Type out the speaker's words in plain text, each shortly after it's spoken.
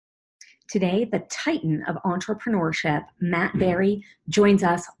Today, the titan of entrepreneurship, Matt Berry, joins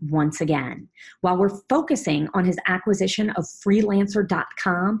us once again. While we're focusing on his acquisition of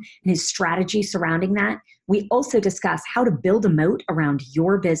freelancer.com and his strategy surrounding that, we also discuss how to build a moat around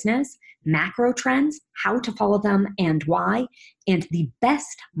your business, macro trends, how to follow them and why, and the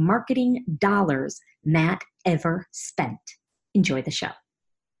best marketing dollars Matt ever spent. Enjoy the show.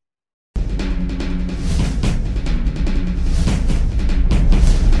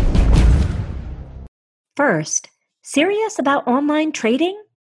 First, serious about online trading?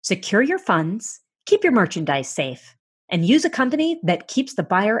 Secure your funds, keep your merchandise safe, and use a company that keeps the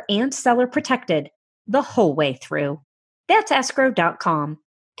buyer and seller protected the whole way through. That's escrow.com.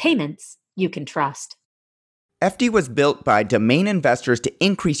 Payments you can trust. FD was built by domain investors to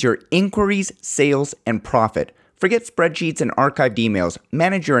increase your inquiries, sales, and profit. Forget spreadsheets and archived emails.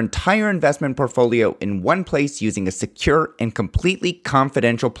 Manage your entire investment portfolio in one place using a secure and completely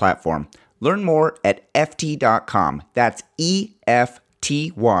confidential platform. Learn more at FT.com. That's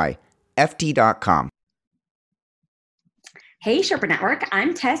EFTY, FT.com. Hey, Sherpa Network.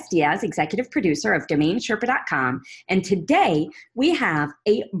 I'm Tess Diaz, executive producer of DomainSherpa.com. And today we have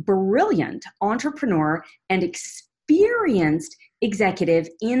a brilliant entrepreneur and experienced executive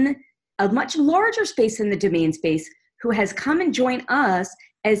in a much larger space than the domain space who has come and joined us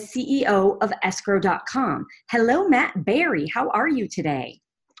as CEO of Escrow.com. Hello, Matt Berry. How are you today?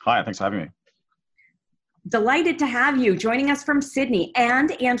 Hi, thanks for having me. Delighted to have you joining us from Sydney.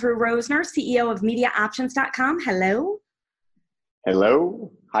 And Andrew Rosner, CEO of MediaOptions.com. Hello.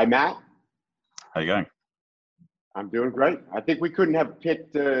 Hello. Hi, Matt. How you going? I'm doing great. I think we couldn't have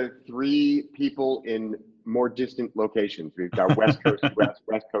picked three people in more distant locations. We've got West Coast,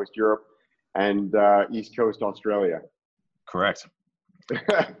 West Coast Europe, and East Coast Australia. Correct.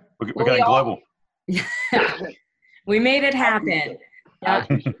 We're going global. We made it happen. Yeah.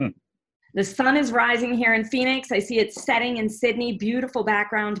 The sun is rising here in Phoenix. I see it setting in Sydney. Beautiful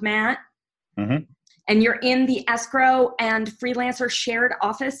background, Matt. Mm-hmm. And you're in the Escrow and Freelancer shared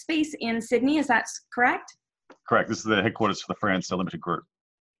office space in Sydney. Is that correct? Correct. This is the headquarters for the Freelancer Limited Group.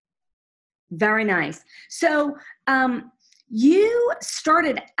 Very nice. So you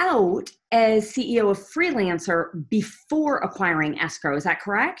started out as CEO of Freelancer before acquiring Escrow. Is that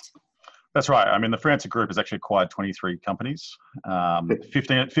correct? That's right. I mean, the Freelancer Group has actually acquired 23 companies.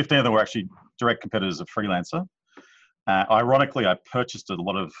 15 of them were actually direct competitors of Freelancer. Ironically, I purchased a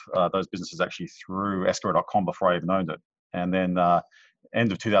lot of those businesses actually through Escrow.com before I even owned it. And then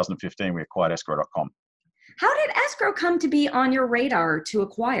end of 2015, we acquired Escrow.com. How did Escrow come to be on your radar to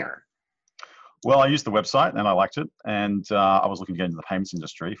acquire? Well, I used the website and I liked it. And I was looking to get into the payments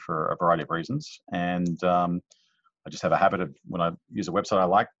industry for a variety of reasons. And I just have a habit of when I use a website I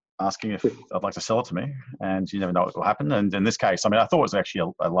like, asking if I'd like to sell it to me, and you never know what will happen. And in this case, I mean, I thought it was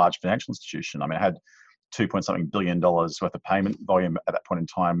actually a large financial institution. I mean, it had $2.something billion worth of payment volume at that point in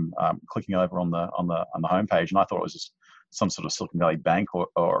time, clicking over on the homepage, and I thought it was just some sort of Silicon Valley bank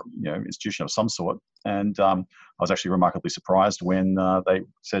or institution of some sort. And I was actually remarkably surprised when they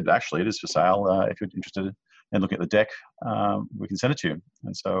said, actually, it is for sale. If you're interested in looking at the deck, we can send it to you.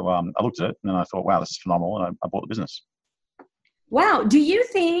 And so I looked at it, and then I thought, wow, this is phenomenal, and I bought the business. Wow. Do you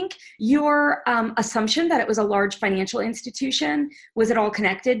think your assumption that it was a large financial institution, was it all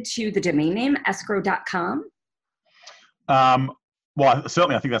connected to the domain name escrow.com? Well,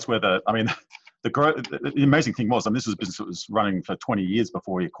 certainly I think that's where the amazing thing was, I mean, this was a business that was running for 20 years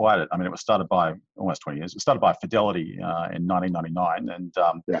before we acquired it. I mean, it was started by almost 20 years. It was started by Fidelity in 1999, and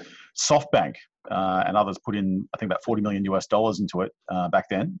SoftBank and others put in, I think, about $40 million into it back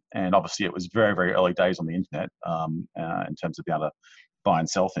then. And obviously it was very, very early days on the internet in terms of being able to buy and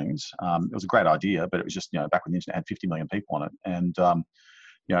sell things. It was a great idea, but it was just, back when the internet had 50 million people on it. And,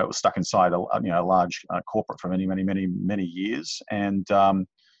 it was stuck inside a large corporate for many, many, many, many years. And,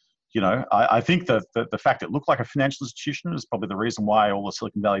 I think that the fact it looked like a financial institution is probably the reason why all the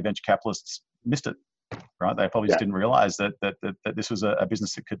Silicon Valley venture capitalists missed it. Right? They probably just didn't realize that this was a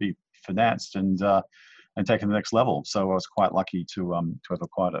business that could be financed and taken to the next level. So I was quite lucky to have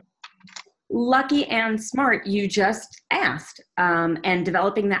acquired it. Lucky and smart. You just asked, and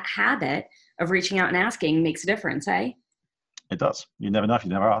developing that habit of reaching out and asking makes a difference, eh? It does. You never know if you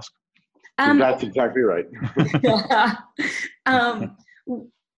never ask. That's exactly right.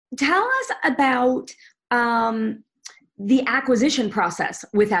 Tell us about the acquisition process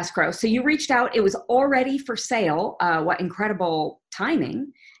with Escrow. So you reached out, it was already for sale. What incredible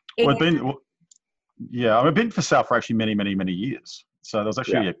timing. I've been for sale for actually many, many, many years. So there was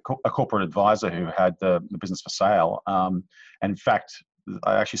actually a corporate advisor who had the business for sale. And in fact,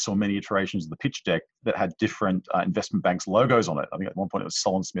 I actually saw many iterations of the pitch deck that had different investment banks logos on it. I think at one point it was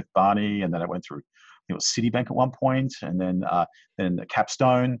Solomon Smith Barney, and then it went through, I think it was Citibank at one point, and then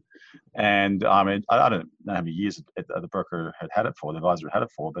Capstone. And I mean, I don't know how many years the broker had it for, the advisor had it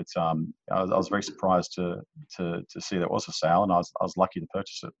for, but I was very surprised to see that it was for sale, and I was lucky to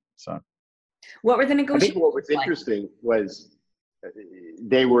purchase it. So, what were the I negotiations? think what was interesting was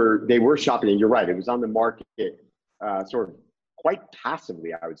they were shopping, and you're right, it was on the market sort of quite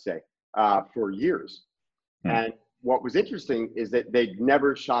passively, I would say, for years. And what was interesting is that they'd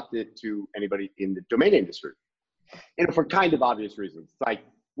never shopped it to anybody in the domain industry, for kind of obvious reasons. It's like,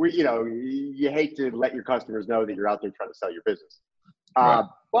 you hate to let your customers know that you're out there trying to sell your business. Right.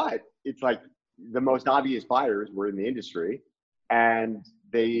 But it's like the most obvious buyers were in the industry, and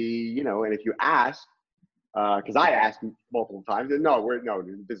they, and if you ask, because I asked multiple times, no,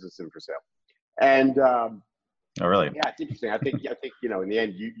 the business isn't for sale. And oh, really? yeah, it's interesting. I think in the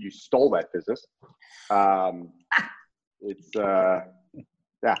end, you stole that business. It's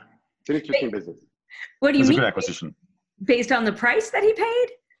an interesting business. What do you It's mean? a good acquisition. Based on the price that he paid?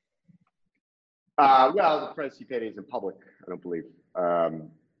 Well, the price he paid isn't public, I don't believe.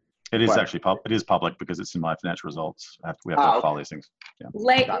 It is but- actually it is public because it's in my financial results. We have to file these things. Yeah.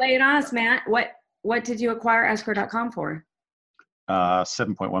 Lay it on us, Matt. What did you acquire escrow.com for?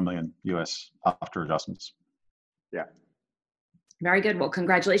 $7.1 million US after adjustments. Yeah. Very good. Well,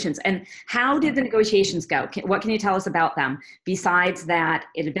 congratulations. And how did the negotiations go? What can you tell us about them? Besides that,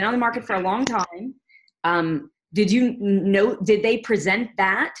 it had been on the market for a long time. Did they present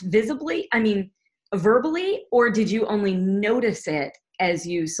that visibly? I mean, verbally, or did you only notice it as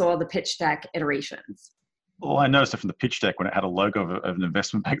you saw the pitch deck iterations? Well, I noticed it from the pitch deck when it had a logo of an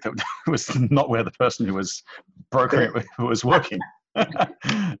investment bank that was not where the person who was brokering it was working.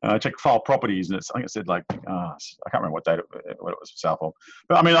 I checked file properties, and I think it said I can't remember what date what it was for sale for.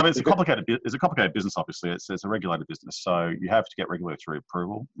 But I mean, it's a complicated business. Obviously, it's a regulated business, so you have to get regulatory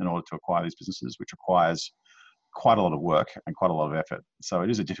approval in order to acquire these businesses, which requires quite a lot of work and quite a lot of effort. So it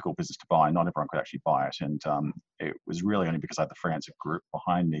is a difficult business to buy. Not everyone could actually buy it, and it was really only because I had the Freelancer group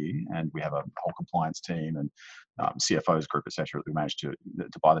behind me, and we have a whole compliance team and CFOs group, etc. that we managed to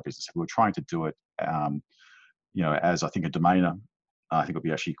buy the business. If we were trying to do it, as I think a domainer, I think it would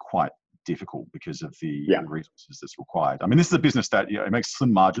be actually quite difficult because of the resources that's required. I mean, this is a business that it makes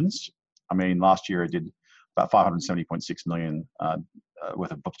slim margins. I mean, last year it did about 570.6 million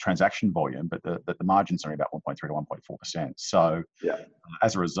worth of transaction volume, but the margins are only about 1.3 to 1.4%. So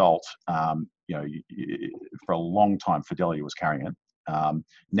as a result, for a long time, Fidelity was carrying it.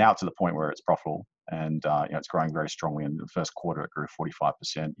 Now to the point where it's profitable, and it's growing very strongly. In the first quarter, it grew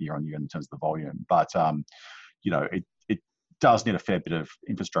 45% year on year in terms of the volume. But it does need a fair bit of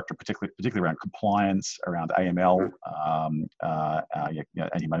infrastructure, particularly around compliance, around AML,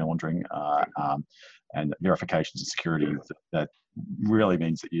 anti-money laundering, and verifications and security. That really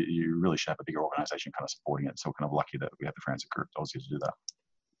means that you really should have a bigger organization kind of supporting it. So we're kind of lucky that we have the Freelancer group obviously to do that.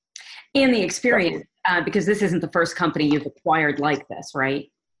 And the experience, because this isn't the first company you've acquired like this,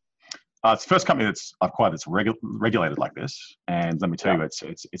 right? It's the first company I've acquired that's regulated like this, and let me tell you,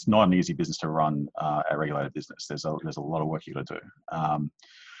 it's not an easy business to run a regulated business. There's a lot of work you got to do.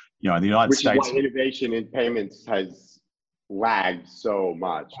 In the United States, which is why innovation in payments has lagged so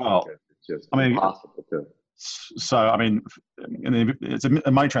much. Well, it's just impossible to. So, I mean, it's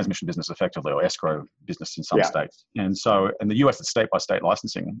a money transmission business effectively, or escrow business in some states. And so in the US, it's state-by-state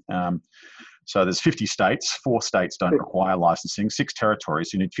licensing. So there's 50 states, 4 states don't require licensing, 6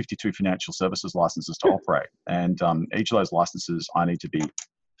 territories, you need 52 financial services licenses to operate. And each of those licenses, I need to be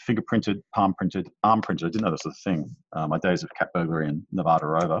fingerprinted, palm printed, arm printed. I didn't know this was a thing. My days of cat burglary in Nevada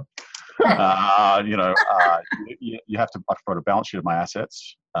are over. You have to put a balance sheet of my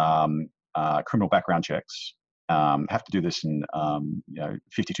assets. Criminal background checks, have to do this in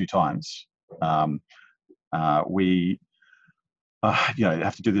 52 times. We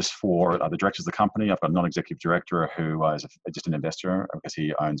have to do this for the directors of the company. I've got a non-executive director who is just an investor because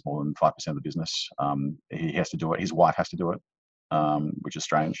he owns more than 5% of the business. He has to do it. His wife has to do it, which is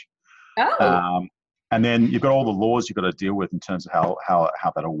strange. And then you've got all the laws you've got to deal with in terms of how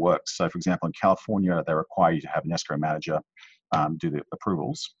that all works. So, for example, in California, they require you to have an escrow manager do the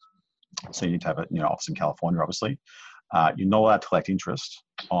approvals. So you need to have an office in California, obviously. You're not allowed to collect interest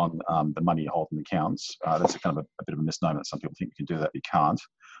on the money you hold in accounts. That's a kind of a bit of a misnomer. Some people think you can do that, you can't.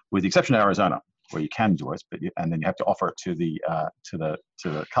 With the exception of Arizona, where you can do it, and then you have to offer it to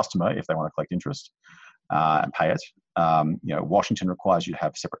the customer if they want to collect interest and pay it. Washington requires you to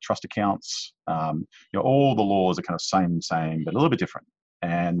have separate trust accounts. All the laws are kind of same, but a little bit different.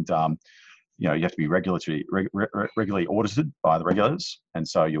 And you have to be regularly audited by the regulators, and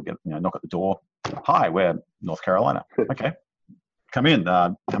so you'll get knock at the door. Hi, we're North Carolina. Okay, come in.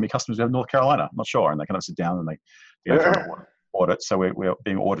 How many customers do you have in North Carolina? I'm not sure, and they kind of sit down and they go through an audit. So we're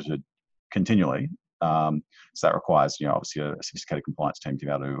being audited continually. So that requires obviously a sophisticated compliance team to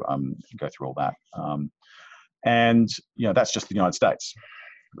be able to go through all that. And that's just the United States.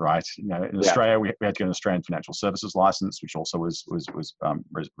 Right, in Australia, we had to get an Australian financial services license, which also was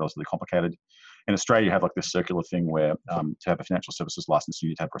relatively complicated. In Australia, you have like this circular thing where to have a financial services license, you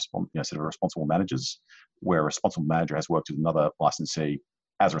need to have set of responsible managers, where a responsible manager has worked with another licensee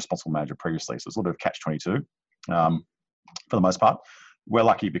as a responsible manager previously. So it's a little bit of catch-22 for the most part. We're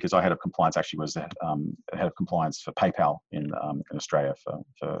lucky because our head of compliance actually was the head of compliance for PayPal in Australia for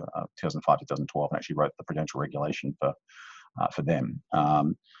 2005 to 2012, and actually wrote the prudential regulation for them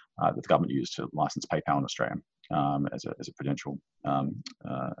that the government used to license PayPal in Australia as a prudential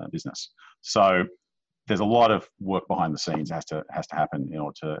business. So there's a lot of work behind the scenes that has to happen in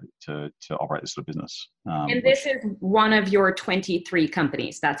order to operate this sort of business. And this is one of your 23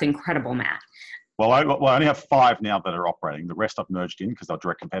 companies. That's incredible, Matt. Well, I only have 5 now that are operating. The rest I've merged in because they're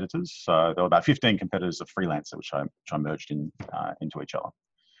direct competitors. So there were about 15 competitors of Freelancer, which I merged into each other.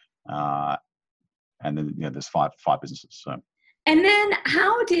 And then there's five businesses. So. And then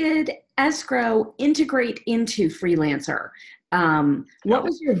how did Escrow integrate into Freelancer? What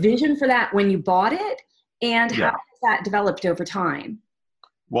was your vision for that when you bought it, and how has that developed over time?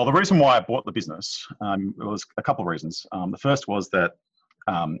 Well, the reason why I bought the business was a couple of reasons. The first was that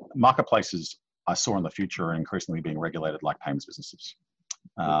marketplaces I saw in the future are increasingly being regulated like payments businesses.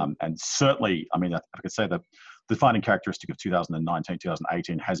 And certainly, I mean, I could say that the defining characteristic of 2019,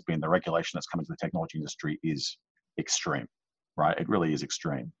 2018 has been the regulation that's come into the technology industry is extreme, right? It really is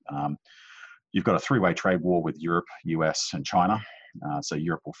extreme. You've got a 3-way trade war with Europe, US, and China. So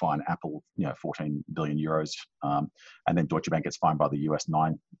Europe will fine Apple, 14 billion euros, and then Deutsche Bank gets fined by the US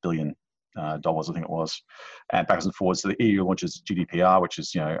 $9 billion, I think it was, and backwards and forwards. So the EU launches GDPR, which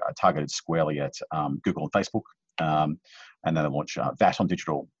is targeted squarely at Google and Facebook, and then they launch VAT on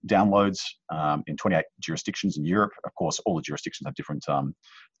digital downloads in 28 jurisdictions in Europe. Of course, all the jurisdictions have different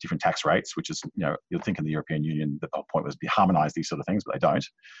tax rates, which is you'd think in the European Union that the whole point was to harmonise these sort of things, but they don't.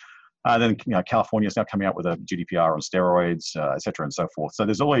 Then California is now coming out with a GDPR on steroids, et cetera, and so forth. So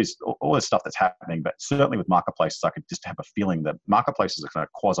there's always all this stuff that's happening, but certainly with marketplaces, I could just have a feeling that marketplaces are kind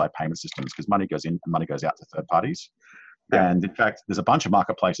of quasi-payment systems because money goes in and money goes out to third parties. Yeah. And in fact, there's a bunch of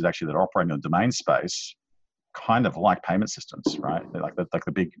marketplaces actually that are operating in the domain space, kind of like payment systems, right? They're like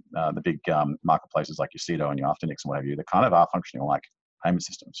the big marketplaces like your Cedo and your Afternics and whatever. They kind of are functioning like payment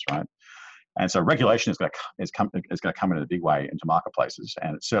systems, right? And so regulation is going to come in a big way into marketplaces,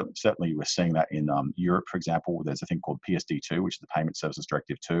 and certainly we're seeing that in Europe, for example. There's a thing called PSD2, which is the Payment Services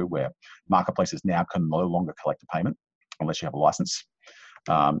Directive 2, where marketplaces now can no longer collect a payment unless you have a license.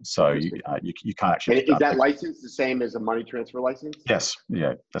 So you can't actually. And is that license the same as a money transfer license? Yes,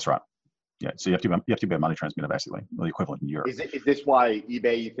 yeah, that's right. Yeah, so you have to be a money transmitter basically, or the equivalent in Europe. Is this why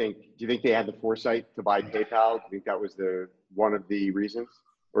eBay? Do you think they had the foresight to buy PayPal? Do you think that was one of the reasons?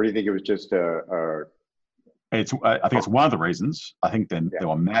 Or do you think it was just I think it's one of the reasons. I think they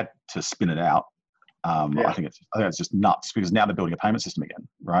were mad to spin it out. I think it's just nuts because now they're building a payment system again,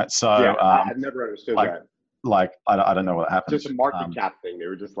 right? So I've never understood that. Like I don't know what happened. Just a market cap thing. They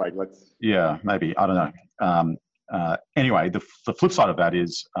were just like, let's. Yeah, maybe I don't know. Anyway, the flip side of that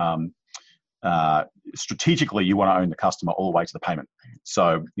is strategically you want to own the customer all the way to the payment.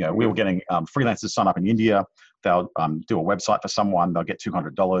 So we were getting freelancers sign up in India. They'll do a website for someone. They'll get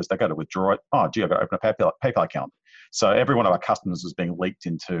 $200. They go to withdraw it. Oh, gee, I've got to open a PayPal account. So every one of our customers was being leaked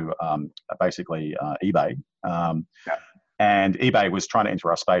into basically eBay. And eBay was trying to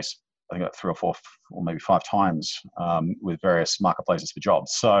enter our space, I think 3 or 4 or maybe 5 times with various marketplaces for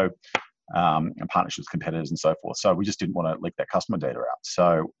jobs. So and partnerships with competitors and so forth. So we just didn't want to leak that customer data out.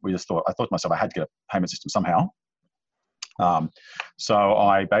 So I thought to myself, I had to get a payment system somehow. So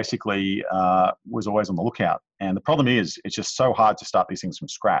I basically was always on the lookout. And the problem is, it's just so hard to start these things from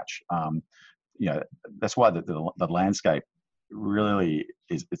scratch. That's why the landscape really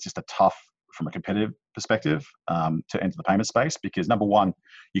is. It's just a tough, from a competitive perspective, to enter the payment space because number one,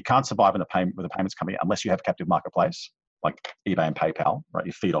 you can't survive with a payments company unless you have a captive marketplace like eBay and PayPal, right?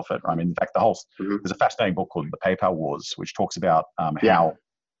 You feed off it. I mean, in fact, there's a fascinating book called The PayPal Wars, which talks about how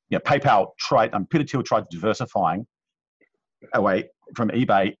PayPal Peter Thiel tried diversifying away from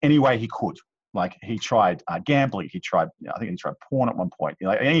eBay any way he could. Like he tried gambling, I think he tried porn at one point.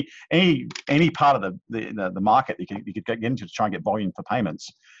 Any part of the market you could get into to try and get volume for payments,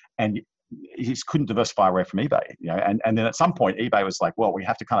 and he just couldn't diversify away from eBay, and then at some point eBay was like, well, we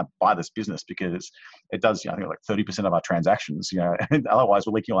have to kind of buy this business because it does, I think like 30% of our transactions, and otherwise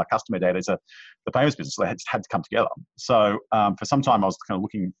we're leaking all our customer data to the payments business. So they had to come together. So for some time I was kind of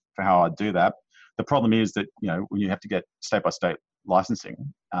looking for how I'd do that. The problem is that, when you have to get state-by-state licensing,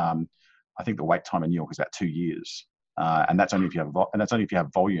 I think the wait time in New York is about 2 years. And that's only if you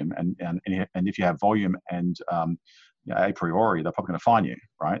have volume, and if you have volume and a priori, they're probably going to fine you,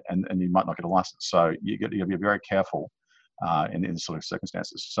 right? And you might not get a license. So you got to be very careful in this sort of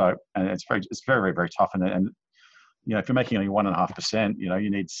circumstances. So, and it's very, very, very tough. And if you're making only 1.5%, you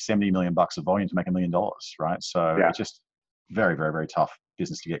need $70 million of volume to make $1 million, right? So it's just very, very, very tough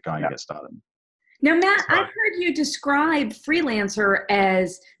business to get going and get started. Now, Matt, I've heard you describe Freelancer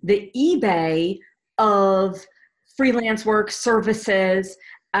as the eBay of freelance work services.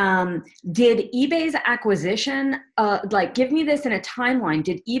 Did eBay's acquisition, give me this in a timeline,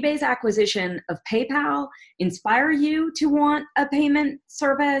 did eBay's acquisition of PayPal inspire you to want a payment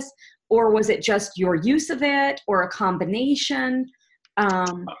service, or was it just your use of it, or a combination? Because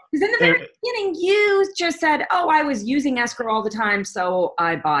in the very beginning, you just said, oh, I was using escrow all the time, so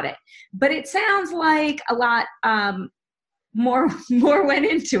I bought it. But it sounds like a lot more went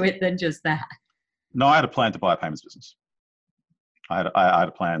into it than just that. No, I had a plan to buy a payments business. I had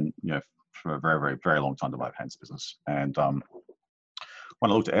a plan, for a very, very, very long time to buy a payments business. And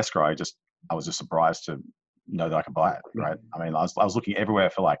when I looked at escrow, I was just surprised to know that I could buy it, right? I mean, I was looking everywhere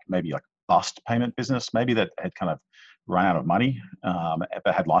for maybe bust payment business, maybe that had kind of run out of money,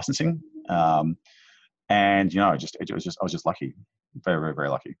 but had licensing. And I was just lucky, very, very, very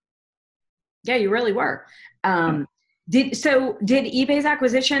lucky. Yeah, you really were. Did eBay's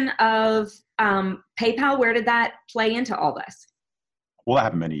acquisition of PayPal, where did that play into all this? Well, that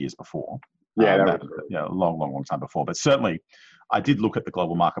happened many years before. Yeah, a long time before. But certainly, I did look at the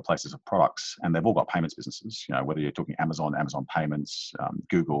global marketplaces of products, and they've all got payments businesses. Whether you're talking Amazon Payments,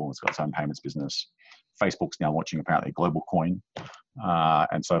 Google has got its own payments business. Facebook's now launching apparently Global Coin,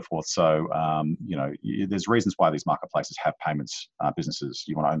 and so forth. So, there's reasons why these marketplaces have payments businesses.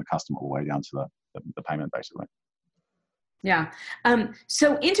 You want to own the customer all the way down to the payment, basically. Yeah.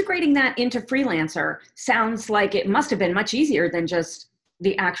 So integrating that into Freelancer sounds like it must have been much easier than just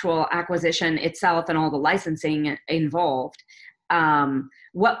the actual acquisition itself and all the licensing involved.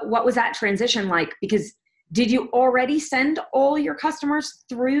 What was that transition like? Because did you already send all your customers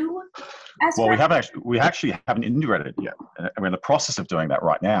through escrow? Well, we actually haven't integrated it yet. We're in the process of doing that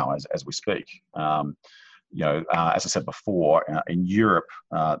right now as we speak. As I said before, in Europe,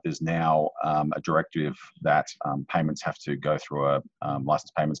 there's now a directive that payments have to go through a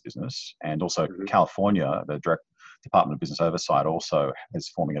licensed payments business. And also California, the Department of Business Oversight also is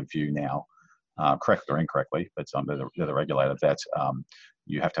forming a view now, correctly or incorrectly, but they're the regulator, that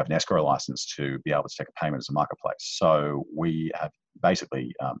you have to have an escrow license to be able to take a payment as a marketplace. So we have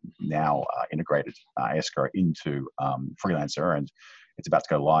basically now integrated escrow into Freelancer, and it's about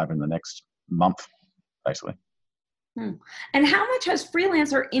to go live in the next month, basically. And how much has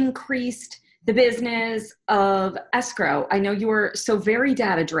Freelancer increased the business of escrow? I know you were so very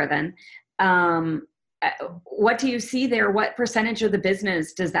data driven. What do you see there? What percentage of the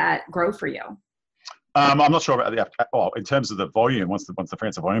business does that grow for you? I'm not sure about in terms of the volume. Once the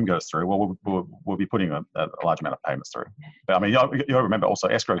Freelancer volume goes through, we'll be putting a large amount of payments through. But I mean, you remember also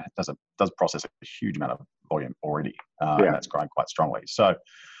escrow does process a huge amount of volume already, and that's growing quite strongly. So,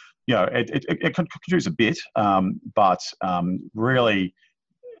 it contributes a bit, but really,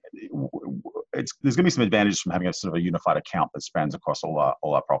 there's going to be some advantages from having a sort of a unified account that spans across all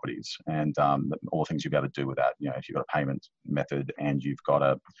our properties, and all the things you'll be able to do with that. If you've got a payment method and you've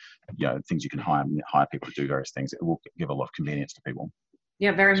got things you can hire people to do various things, it will give a lot of convenience to people.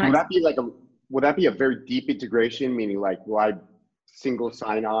 Yeah, very much. Would that be a very deep integration? Meaning, will I single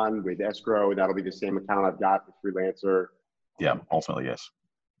sign on with escrow? That'll be the same account I've got with Freelancer. Yeah, ultimately, yes.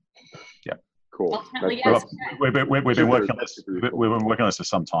 Yeah. Cool. Ultimately, yes. We've been working on this. We've been working on this for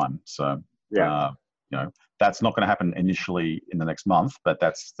some time. So that's not going to happen initially in the next month, but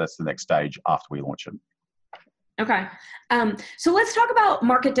that's the next stage after we launch it. Okay. So let's talk about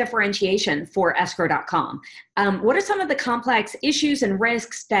market differentiation for escrow.com. What are some of the complex issues and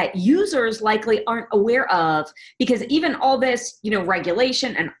risks that users likely aren't aware of? Because even all this,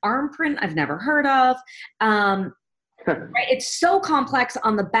 regulation and arm print, I've never heard of. Right? It's so complex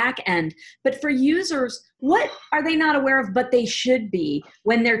on the back end, but for users, what are they not aware of, but they should be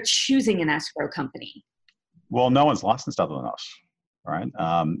when they're choosing an escrow company? Well, no one's licensed other than us, right?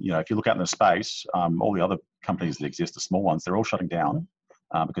 If you look out in the space, all the other companies that exist, the small ones, they're all shutting down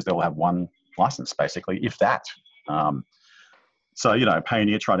because they all have one license, basically, if that. So,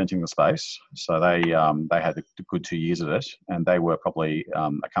 Payoneer tried entering the space. So they had a good 2 years of it, and they were probably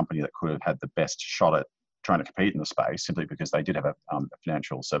a company that could have had the best shot at trying to compete in the space, simply because they did have a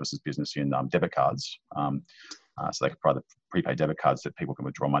financial services business in debit cards. So they could provide the prepaid debit cards that people can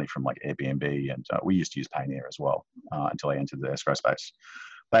withdraw money from, like Airbnb, and we used to use Payoneer as well until they entered the escrow space.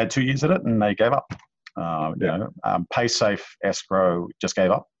 They had 2 years at it, and they gave up. PaySafe Escrow just gave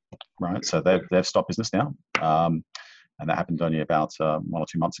up, right? So they've stopped business now. And that happened only about 1 or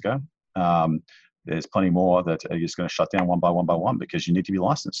 2 months ago. There's plenty more that are just going to shut down one by one because you need to be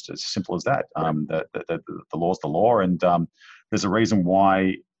licensed. It's as simple as that. The law's the law, and there's a reason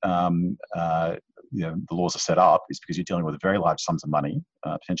why the laws are set up is because you're dealing with very large sums of money,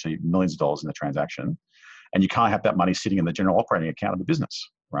 potentially millions of dollars in the transaction, and you can't have that money sitting in the general operating account of the business,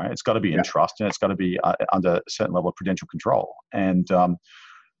 right? It's got to be in trust, and it's got to be under a certain level of prudential control. And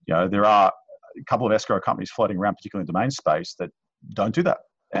there are a couple of escrow companies floating around, particularly in the domain space, that don't do that.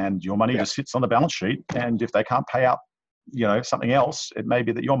 And your money just sits on the balance sheet. And if they can't pay out, something else, it may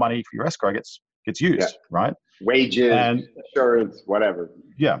be that your money for your escrow gets used, right? Wages, and insurance, whatever.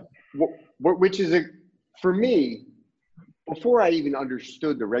 Yeah. Which is for me, before I even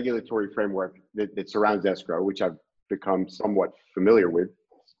understood the regulatory framework that surrounds escrow, which I've become somewhat familiar with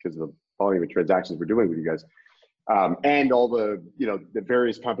because of the volume of transactions we're doing with you guys. And all the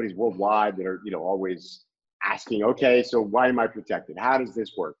various companies worldwide that are always asking, okay, so why am I protected? How does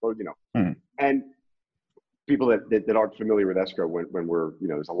this work? Well, and people that aren't familiar with escrow when we're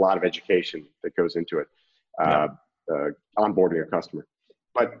there's a lot of education that goes into it, onboarding a customer.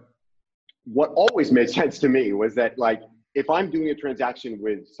 But what always made sense to me was that, like, if I'm doing a transaction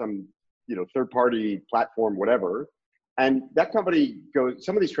with some third party platform, whatever. And that company goes,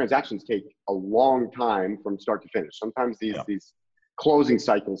 some of these transactions take a long time from start to finish. Sometimes these closing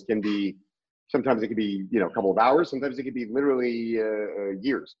cycles can be, sometimes it can be, a couple of hours. Sometimes it can be literally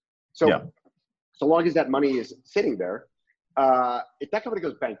years. So long as that money is sitting there, if that company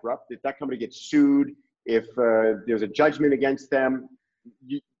goes bankrupt, if that company gets sued, if there's a judgment against them,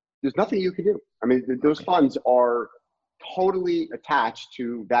 there's nothing you can do. I mean, those funds are totally attached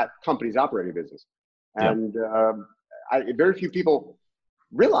to that company's operating business. And, very few people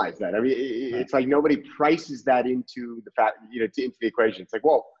realize that. I mean, it's like nobody prices that into the fact, into the equation. It's like,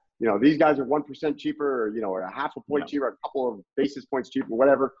 well, these guys are 1% cheaper, or a half a point cheaper, a couple of basis points cheaper,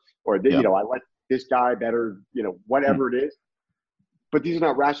 whatever. Or, I like this guy better, whatever it is. But these are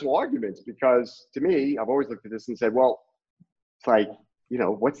not rational arguments, because to me, I've always looked at this and said, well, it's like,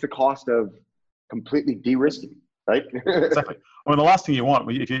 what's the cost of completely de-risking? Right? Exactly. I mean, the last thing you want,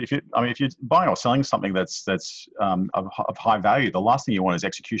 if you're buying or selling something that's of high value, the last thing you want is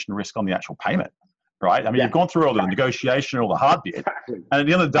execution risk on the actual payment, right? I mean, you've gone through all the negotiation, all the hard bit, and at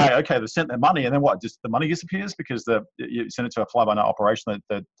the end of the day, okay, they've sent their money, and then what? Just the money disappears because you send it to a fly-by-night operation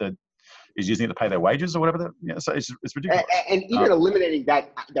that is using it to pay their wages or whatever. So it's ridiculous. And even eliminating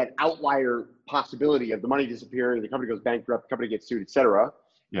that outlier possibility of the money disappearing, the company goes bankrupt, the company gets sued, etc.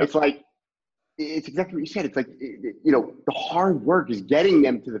 It's like, it's exactly what you said. It's like, the hard work is getting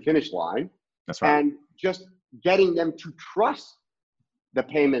them to the finish line. That's right. And just getting them to trust the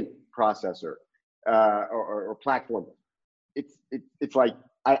payment processor or platform. It's like,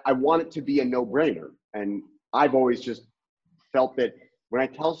 I want it to be a no-brainer. And I've always just felt that when I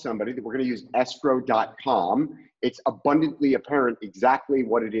tell somebody that we're going to use escrow.com, it's abundantly apparent exactly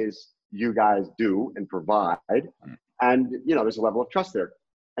what it is you guys do and provide. And, there's a level of trust there.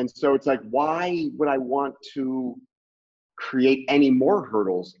 And so it's like, why would I want to create any more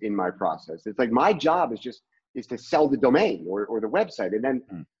hurdles in my process? It's like, my job is to sell the domain or the website. And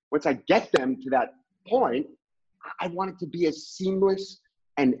then once I get them to that point, I want it to be as seamless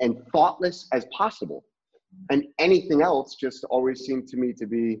and thoughtless as possible. And anything else just always seemed to me to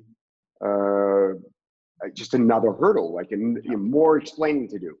be just another hurdle, like more explaining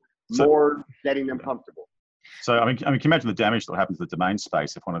to do, more getting them comfortable. So, I mean, can you imagine the damage that happens to the domain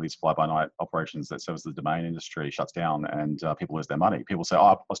space if one of these fly-by-night operations that serves the domain industry shuts down and people lose their money? People say,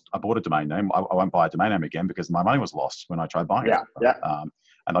 oh, I bought a domain name. I won't buy a domain name again because my money was lost when I tried buying it.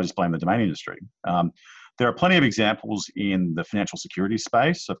 And I just blame the domain industry. There are plenty of examples in the financial security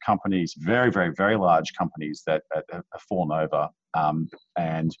space of companies, very, very, very large companies that have fallen over,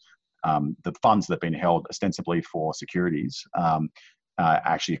 and the funds that have been held ostensibly for securities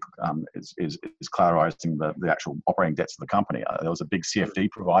actually is collateralizing the actual operating debts of the company. There was a big CFD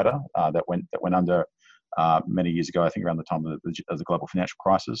provider that went under many years ago, I think around the time of the global financial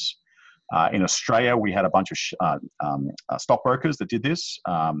crisis. In Australia, we had a bunch of stockbrokers that did this.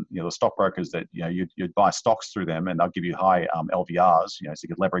 The stockbrokers that you'd buy stocks through them, and they'll give you high LVRs, so you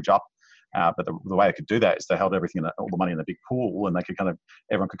could leverage up But the way they could do that is they held everything, all the money in a big pool, and they could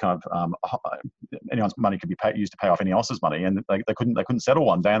everyone could anyone's money could be used to pay off anyone else's money, and they couldn't settle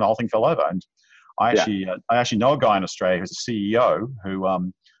one day, and the whole thing fell over. And I actually know a guy in Australia who's a CEO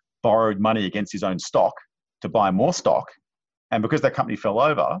who borrowed money against his own stock to buy more stock, and because that company fell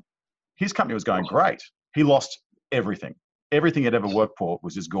over, his company was going great. He lost everything. Everything he'd ever worked for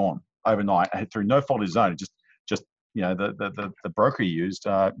was just gone overnight through no fault of his own. Just the broker he used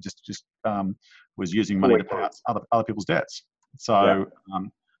was using money to pay out other people's debts. So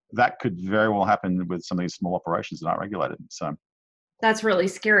that could very well happen with some of these small operations that aren't regulated. So that's really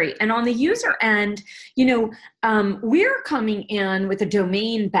scary. And on the user end, we're coming in with a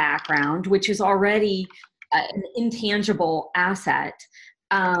domain background, which is already an intangible asset.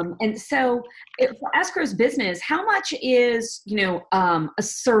 And so for escrow's business, how much is, a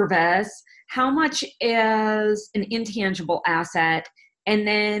service? How much is an intangible asset? And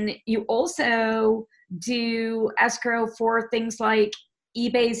then you also do escrow for things like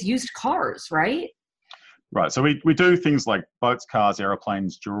eBay's used cars, right? Right. So we do things like boats, cars,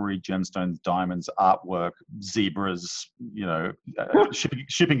 airplanes, jewelry, gemstones, diamonds, artwork, zebras,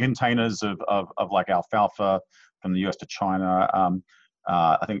 shipping containers of like alfalfa from the US to China.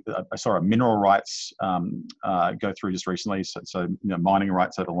 I think I saw a mineral rights go through just recently. So mining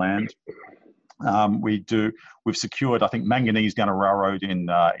rights over land. We've secured, I think, manganese down a railroad in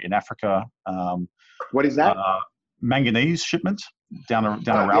Africa. What is that? Manganese shipment down a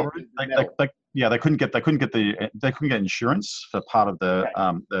railroad. They couldn't get insurance for part of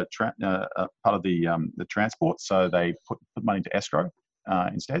the transport, so they put money into escrow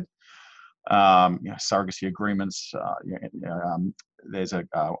instead. Surrogacy agreements. There's one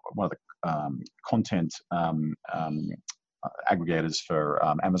of the content aggregators for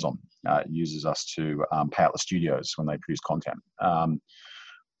Amazon uses us to pay out the studios when they produce content.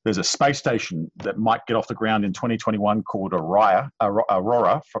 There's a space station that might get off the ground in 2021 called Aurora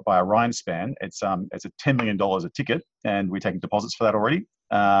by Orionspan. It's $10 million a ticket, and we're taking deposits for that already.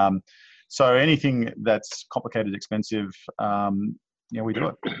 So anything that's complicated, expensive, we do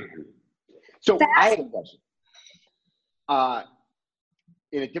it. So I have a question.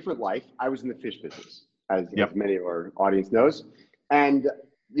 In a different life, I was in the fish business, as many of our audience knows, and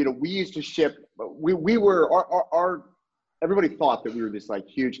we used to ship. We were everybody thought that we were this like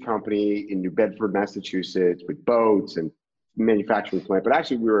huge company in New Bedford, Massachusetts, with boats and manufacturing plant. But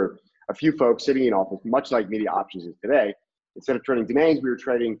actually, we were a few folks sitting in office, much like Media Options is today. Instead of trading domains, we were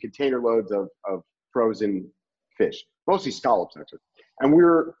trading container loads of frozen fish, mostly scallops, actually. And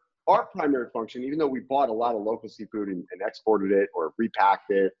our primary function, even though we bought a lot of local seafood and exported it or repacked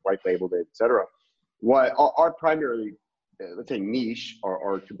it, white labeled it, et cetera, what our primary, let's say, niche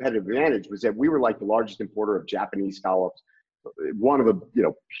or competitive advantage was that we were like the largest importer of Japanese scallops, one of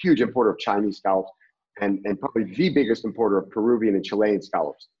the huge importer of Chinese scallops, and probably the biggest importer of Peruvian and Chilean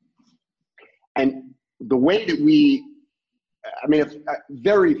scallops. And the way that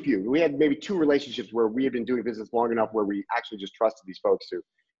very few. We had maybe 2 relationships where we had been doing business long enough where we actually just trusted these folks to,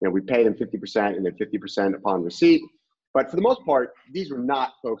 we paid them 50% and then 50% upon receipt. But for the most part, these were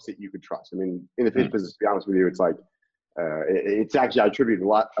not folks that you could trust. I mean, in the fish business, to be honest with you, it's like, it's actually, I attribute a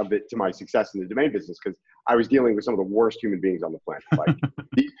lot of it to my success in the domain business because I was dealing with some of the worst human beings on the planet. Like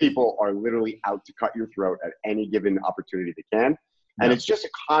these people are literally out to cut your throat at any given opportunity they can. And it's just a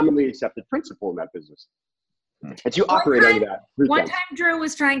commonly accepted principle in that business. And you operate under that. One time Drew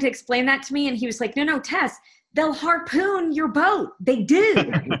was trying to explain that to me and he was like, no, Tess, they'll harpoon your boat. They do.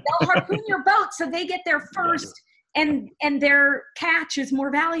 They'll harpoon your boat so they get there first and their catch is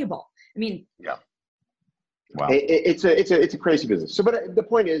more valuable. I mean, wow. It's a crazy business. So, but the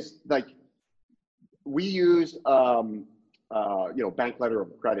point is, like, we use bank letter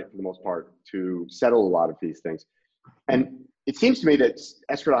of credit for the most part to settle a lot of these things. And it seems to me that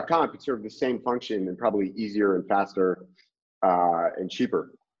escrow.com could serve the same function and probably easier and faster and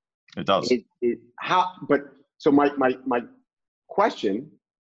cheaper. It does. So my question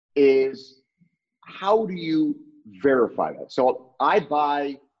is, how do you verify that? So I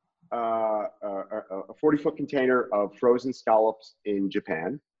buy a 40-foot container of frozen scallops in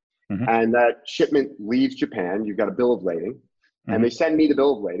Japan, and that shipment leaves Japan. You've got a bill of lading, and they send me the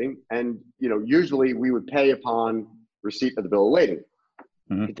bill of lading, and usually we would pay upon receipt of the bill of lading.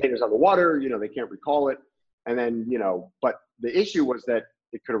 Containers on the water, they can't recall it, and then but the issue was that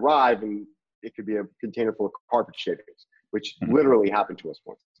it could arrive and it could be a container full of carpet shavings, which literally happened to us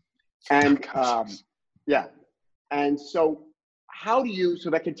once. And and so so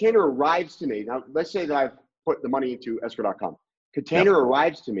that container arrives to me. Now, let's say that I've put the money into escrow.com. Container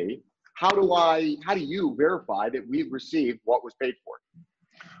arrives to me. How do you verify that we've received what was paid for?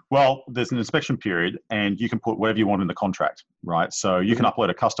 Well, there's an inspection period, and you can put whatever you want in the contract, right? So you can upload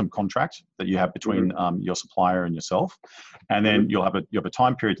a custom contract that you have between your supplier and yourself, and then you have a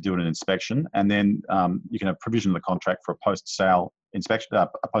time period to do an inspection, and then you can have provision in the contract for a post-sale inspection, a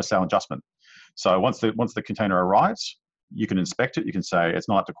post-sale adjustment. So once the container arrives, you can inspect it. You can say it's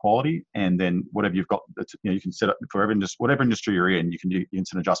not up to quality, and then whatever you've got, you can set up for whatever industry you're in. You can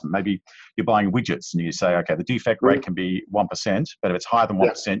set an adjustment. Maybe you're buying widgets, and you say, okay, the defect rate can be 1%, but if it's higher than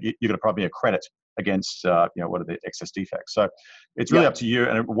 1%, you're going to probably a credit against what are the excess defects. So it's really up to you,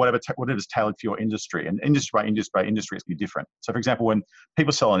 and whatever's tailored for your industry. And industry by industry, it's going to be different. So, for example, when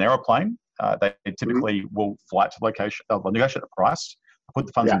people sell an aeroplane, they typically will fly it to location. They'll negotiate the price, put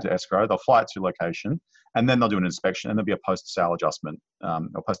the funds into escrow, they'll fly it to location, and then they'll do an inspection, and there'll be a post-sale adjustment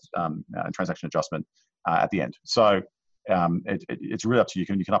or post-transaction adjustment at the end. So it's really up to you.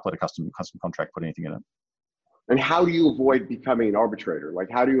 You can upload a custom contract, put anything in it. And how do you avoid becoming an arbitrator? Like,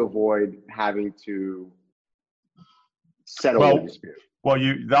 how do you avoid having to settle the dispute? Well,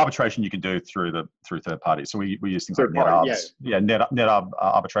 the arbitration you can do through third parties. So we use things like NetArbs, NetArb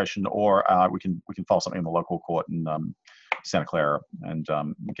arbitration, or we can file something in the local court in Santa Clara and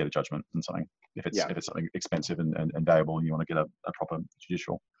get a judgment on something if it's something expensive and valuable, and you want to get a proper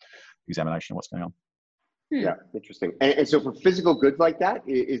judicial examination of what's going on. Yeah, interesting. And so for physical goods like that,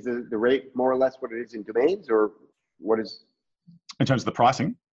 is the rate more or less what it is in domains, or what is? In terms of the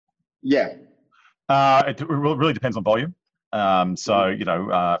pricing? Yeah. It really depends on volume. So,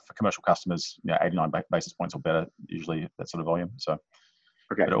 for commercial customers, 89 basis points or better, usually that sort of volume. So,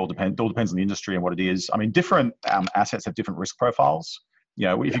 but it all depends on the industry and what it is. I mean, different assets have different risk profiles.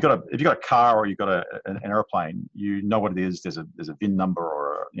 If you've got a car or you've got an airplane, you know what it is. There's a VIN number,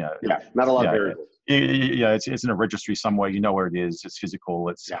 or not a lot of variables. It's in a registry somewhere. You know where it is. It's physical.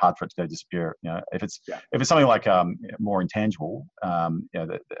 It's hard for it to disappear. If it's something like more intangible,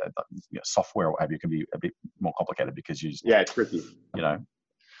 the software or what have you, can be a bit more complicated because you just, it's tricky.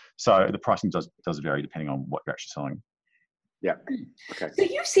 So the pricing does vary depending on what you're actually selling. Yeah. Okay. So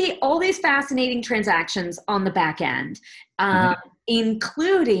you see all these fascinating transactions on the back end,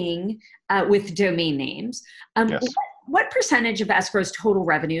 including with domain names. Yes. What percentage of escrow's total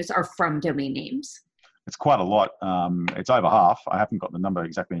revenues are from domain names? It's quite a lot. It's over half. I haven't got the number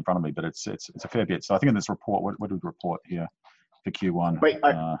exactly in front of me, but it's a fair bit. So I think in this report, what did we report here for Q1?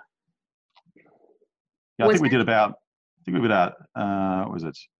 I think we did about, what was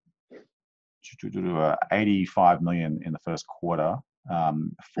it? 85 million in the first quarter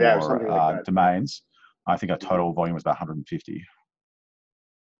for domains. I think our total volume was about 150.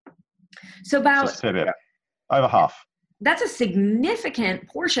 So about a fair bit. Over half. That's a significant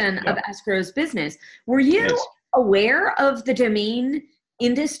portion of escrow's business. Were you aware of the domain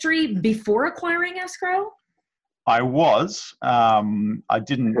industry before acquiring escrow? I was. I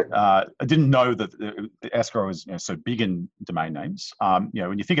didn't know that the escrow is so big in domain names.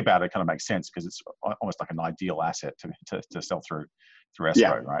 When you think about it, it kind of makes sense because it's almost like an ideal asset to sell through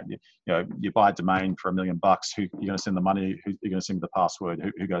escrow, right? You buy a domain for $1 million. Who you're going to send the money? Who you're going to send the password?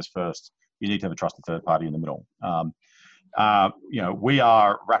 Who goes first? You need to have a trusted third party in the middle. We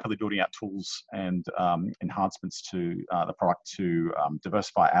are rapidly building out tools and enhancements to the product to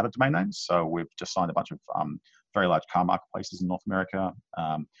diversify out of domain names. So we've just signed a bunch of very large car marketplaces in North America.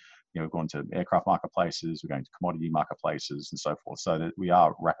 We've gone to aircraft marketplaces, we're going to commodity marketplaces and so forth. So that we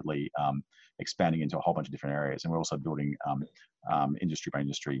are rapidly expanding into a whole bunch of different areas. And we're also building industry by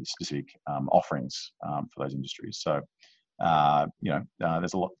industry specific offerings for those industries. So,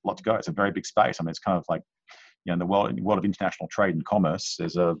 there's a lot to go. It's a very big space. I mean, it's kind of like, in the world of international trade and commerce,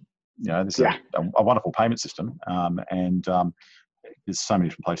 there's a wonderful payment system. And there's so many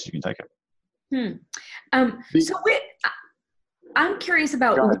different places you can take it. I'm curious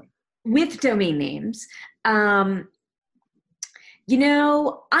about with domain names. I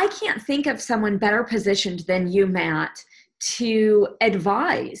can't think of someone better positioned than you, Matt, to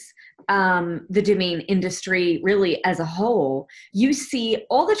advise the domain industry really as a whole. You see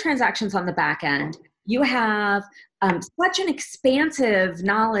all the transactions on the back end. You have such an expansive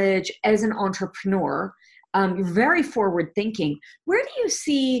knowledge as an entrepreneur. You're very forward thinking. Where do you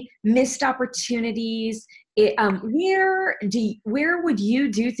see missed opportunities? Where would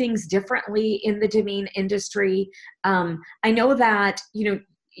you do things differently in the domain industry? I know that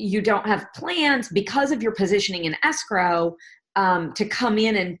you don't have plans because of your positioning in escrow to come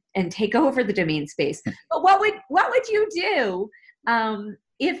in and take over the domain space. But what would you do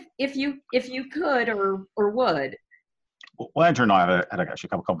if you could or would? Well, Andrew and I had actually a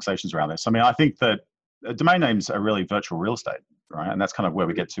couple of conversations around this. I mean, I think that domain names are really virtual real estate, right? And that's kind of where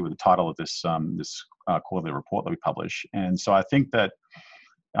we get to with the title of this quarterly report that we publish. And so I think that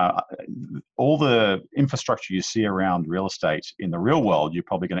uh, all the infrastructure you see around real estate in the real world, you're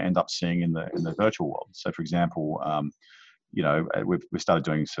probably going to end up seeing in the virtual world. So, for example, we've started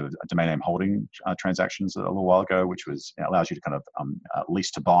doing sort of domain name holding transactions a little while ago, which allows you to kind of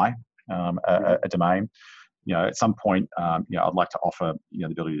lease to buy a domain. At some point, I'd like to offer, the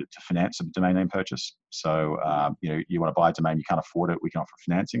ability to finance a domain name purchase. So, you want to buy a domain, you can't afford it, we can offer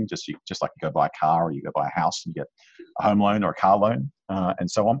financing, just like you go buy a car or you go buy a house and you get a home loan or a car loan, and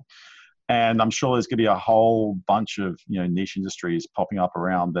so on. And I'm sure there's going to be a whole bunch of, niche industries popping up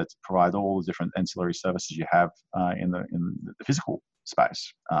around that provide all the different ancillary services you have in the physical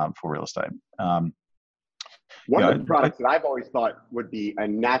space for real estate. One of the products that I've always thought would be a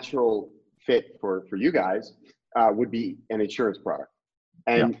natural fit for you guys would be an insurance product.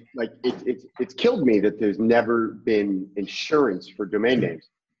 And it's killed me that there's never been insurance for domain names,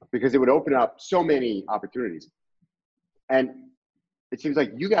 because it would open up so many opportunities. And it seems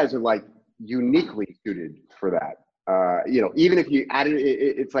like you guys are like uniquely suited for that. Even if you added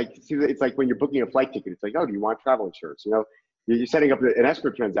it's like when you're booking a flight ticket, it's like, oh, do you want travel insurance? You're setting up an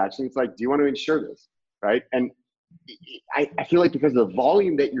escrow transaction. It's like, do you want to insure this? Right. And I feel like because of the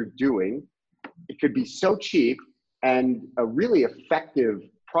volume that you're doing, it could be so cheap and a really effective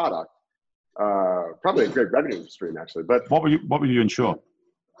product, probably a great revenue stream actually. But what will you insure?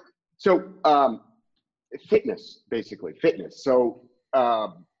 So fitness, basically fitness. So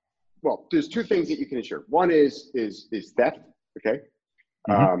well, there's two things that you can insure. One is theft. Okay.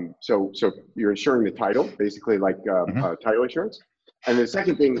 Mm-hmm. So you're insuring the title, basically like title insurance. And the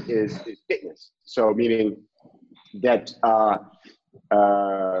second thing is fitness. So meaning that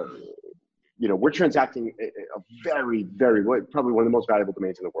we're transacting a very, very, probably one of the most valuable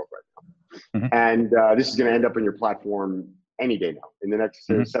domains in the world right now. Mm-hmm. And this is going to end up on your platform any day now, in the next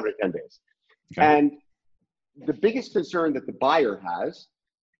 7 to 10 days. Okay. And the biggest concern that the buyer has,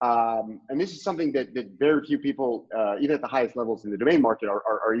 and this is something that very few people, even at the highest levels in the domain market,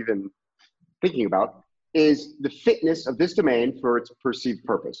 are even thinking about, is the fitness of this domain for its perceived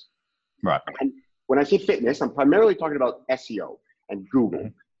purpose. Right. And when I say fitness, I'm primarily talking about SEO and Google.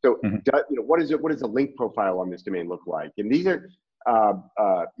 Mm-hmm. So, what does the link profile on this domain look like? And these are,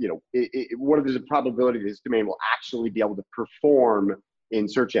 what is the probability this domain will actually be able to perform in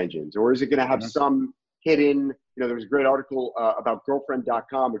search engines? Or is it going to have some hidden, there was a great article about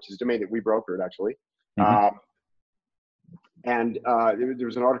girlfriend.com, which is a domain that we brokered actually. And there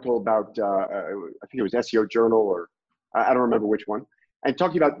was an article about, I think it was SEO Journal, or I don't remember which one, and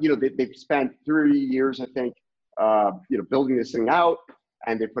talking about, they've spent 3 years, I think, building this thing out,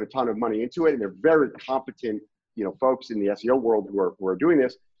 and they put a ton of money into it, and they're very competent, folks in the SEO world who are doing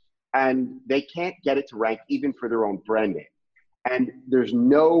this, and they can't get it to rank even for their own brand name. And there's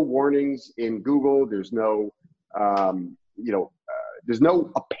no warnings in Google. There's no, there's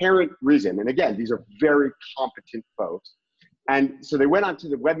no apparent reason. And again, these are very competent folks. And so they went onto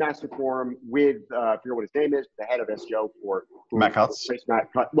the Webmaster Forum with, I forget what his name is, the head of SEO for Matt Cutts. He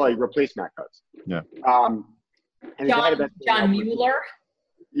replaced Matt Cutts. Yeah. And John Mueller.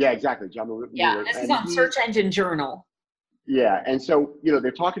 Yeah, exactly. John Mueller. Yeah, this is on Search Engine Journal. Yeah, and so,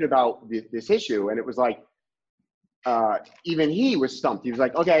 they're talking about this issue, and it was like, even he was stumped. He was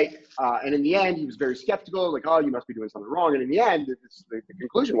like, okay. And in the end, he was very skeptical, like, oh, you must be doing something wrong. And in the end, the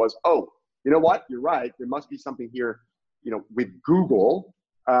conclusion was, oh, you know what? You're right. There must be something here, with Google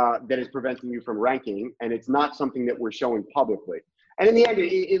that is preventing you from ranking. And it's not something that we're showing publicly. And in the end,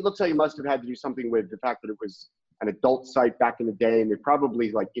 it looks like you must have had to do something with the fact that it was an adult site back in the day. And they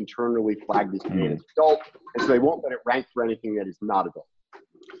probably like internally flagged this domain as adult. And so they won't let it rank for anything that is not adult.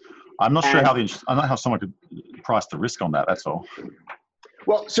 I'm not sure how someone could price the risk on that. That's all.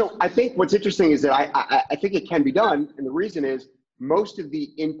 Well, so I think what's interesting is that I think it can be done, and the reason is most of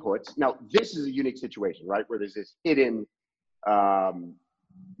the inputs. Now, this is a unique situation, right, where there's this hidden,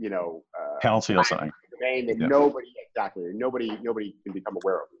 penalty or something domain that nobody can become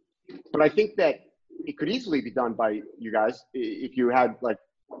aware of. But I think that it could easily be done by you guys if you had like,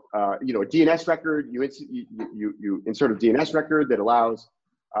 a DNS record. You insert a DNS record that allows.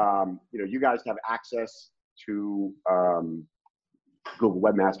 You guys have access to Google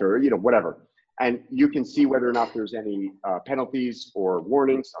Webmaster or, whatever. And you can see whether or not there's any penalties or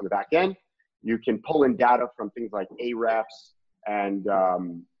warnings on the back end. You can pull in data from things like Ahrefs and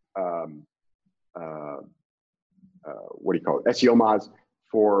SEO mods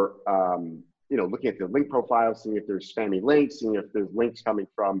for, looking at the link profile, seeing if there's spammy links, seeing if there's links coming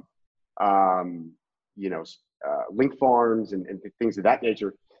from, link farms and things of that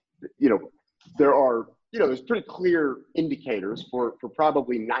nature. There are, there's pretty clear indicators for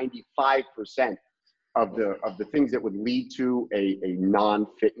probably 95% the things that would lead to a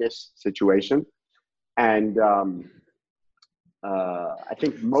non-fitness situation. And I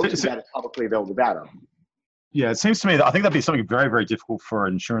think most of that is publicly available data. Yeah, it seems to me that I think that'd be something very, very difficult for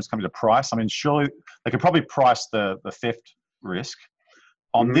an insurance company to price. I mean, surely they could probably price the theft risk.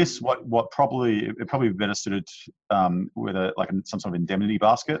 On this, what probably it probably be better suited with some sort of indemnity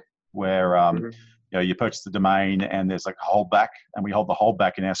basket where you know, you purchase the domain and there's like a holdback, and we hold the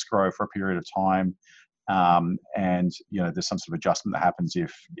holdback in escrow for a period of time, and you know, there's some sort of adjustment that happens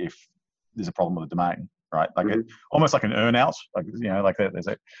if there's a problem with the domain. Right, like almost like an earn out, like, you know, like there's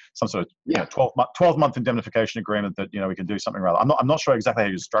some sort of, you know, 12-month indemnification agreement that, you know, we can do something rather. I'm not sure exactly how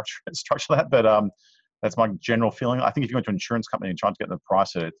you structure that, but that's my general feeling. I think if you went to an insurance company and tried to get them to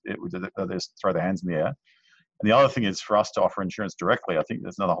price it, it would just throw their hands in the air. And the other thing is, for us to offer insurance directly, I think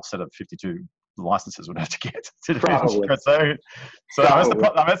there's another whole set of 52 licenses we'd have to get to do insurance. So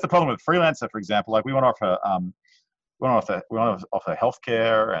that's the problem with freelancer, for example. Like we want to offer. We want to offer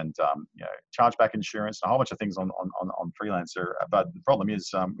healthcare and you know, chargeback insurance and a whole bunch of things on freelancer. But the problem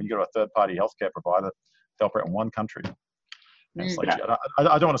is when you go to a third-party healthcare provider, they operate in one country. And it's like,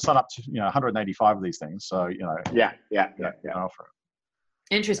 I don't want to sign up to, you know, 185 of these things. So, you know, offer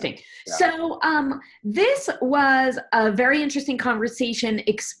it. Interesting. Yeah. So this was a very interesting conversation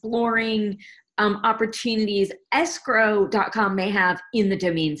exploring opportunities escrow.com may have in the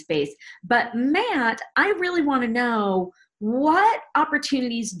domain space. But Matt, I really want to know, what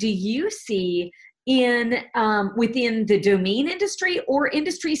opportunities do you see in within the domain industry or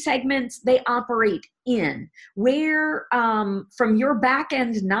industry segments they operate in? Where, from your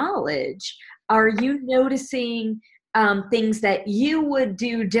back-end knowledge, are you noticing things that you would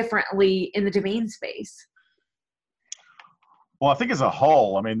do differently in the domain space? Well, I think as a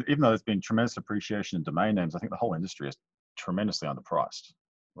whole, I mean, even though there's been tremendous appreciation in domain names, I think the whole industry is tremendously underpriced,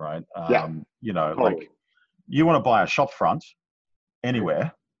 right? You know, like you want to buy a shop front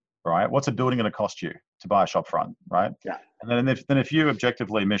anywhere, right? What's a building going to cost you to buy a shop front, right? Yeah. And then if you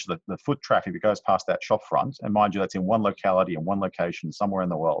objectively measure the foot traffic that goes past that shop front, and mind you, that's in one locality in one location somewhere in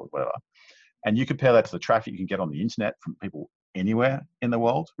the world, whatever, and you compare that to the traffic you can get on the internet from people anywhere in the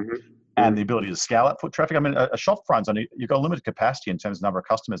world, and the ability to scale that foot traffic. I mean, a shop front's only, you've got a limited capacity in terms of number of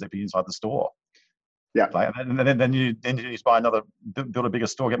customers that be inside the store. Yeah. Right? And then you just buy build a bigger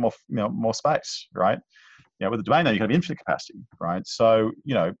store, get more, you know, more space, right? You know, with the domain name, you have infinite capacity, right? So,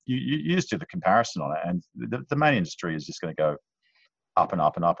 you know, you just do the comparison on it, and the domain industry is just going to go up and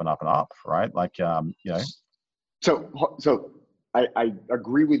up and up and up and up, right? Like, you know. So I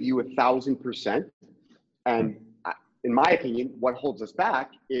agree with you 1,000%. And in my opinion, what holds us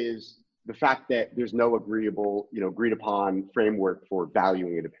back is the fact that there's no agreed upon framework for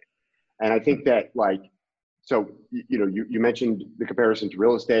valuing a domain. And I think that, like, so, you know, you mentioned the comparison to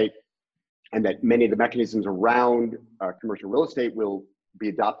real estate, and that many of the mechanisms around commercial real estate will be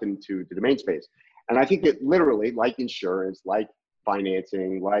adopted into the domain space. And I think that literally, like insurance, like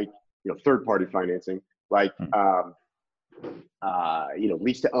financing, like, you know, third-party financing, like, you know,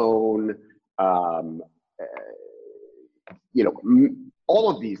 lease to own, you know, all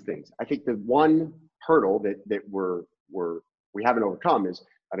of these things. I think the one hurdle that we haven't overcome is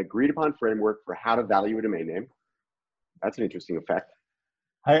an agreed upon framework for how to value a domain name. That's an interesting effect.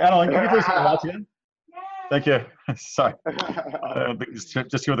 Hey, Adeline, can you please say that again? Thank you. Sorry.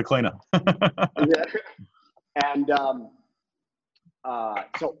 Just here with the cleaner. Yeah. And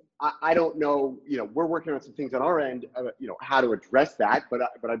so I don't know, you know, we're working on some things on our end, you know, how to address that, but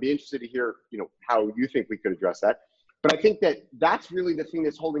I'd be interested to hear, you know, how you think we could address that. But I think that that's really the thing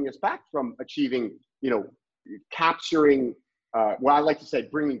that's holding us back from achieving, you know, capturing, what I like to say,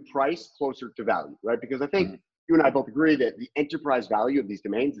 bringing price closer to value, right? Because I think you and I both agree that the enterprise value of these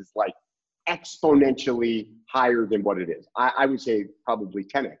domains is like exponentially higher than what it is. I would say probably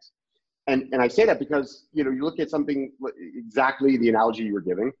 10x. And I say that because, you know, you look at something, exactly the analogy you were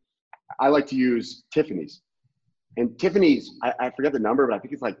giving. I like to use Tiffany's. And Tiffany's, I forget the number, but I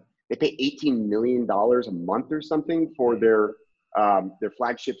think it's like they pay $18 million a month or something for their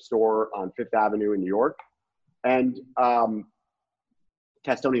flagship store on Fifth Avenue in New York. And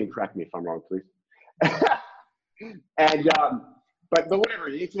Tess, don't even correct me if I'm wrong, please. And but whatever,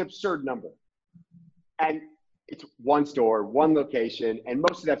 it's an absurd number. And it's one store, one location, and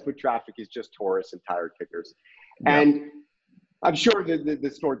most of that foot traffic is just tourists and tire kickers. Yeah. And I'm sure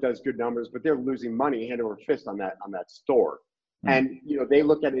the store does good numbers, but they're losing money hand over fist on that store. And you know, they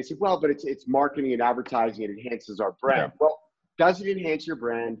look at it and they say, well, but it's marketing and advertising, it enhances our brand. Yeah. Well, does it enhance your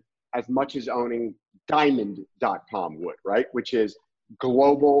brand as much as owning Diamond.com would, right? Which is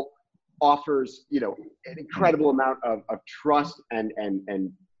global, offers, you know, an incredible amount of trust and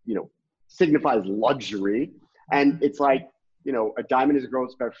you know, signifies luxury. And it's like, you know, a diamond is a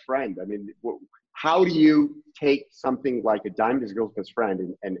girl's best friend. I mean, how do you take something like a diamond is a girl's best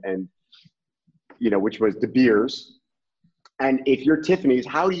friend and you know, which was De Beers, and if you're Tiffany's,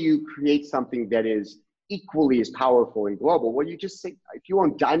 how do you create something that is equally as powerful and global? Well, you just say, if you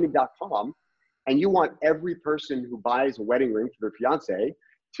own diamond.com and you want every person who buys a wedding ring for their fiance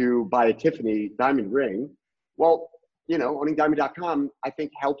to buy a Tiffany diamond ring, well, you know, owning diamond.com, I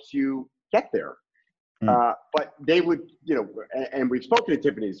think helps you get there. But they would, you know, and we've spoken to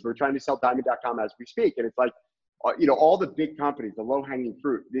Tiffany's, we're trying to sell diamond.com as we speak. And it's like, you know, all the big companies, the low hanging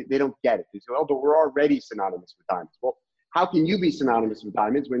fruit, they don't get it. They say, oh, but we're already synonymous with diamonds. Well, how can you be synonymous with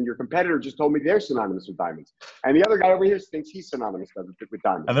diamonds when your competitor just told me they're synonymous with diamonds? And the other guy over here thinks he's synonymous with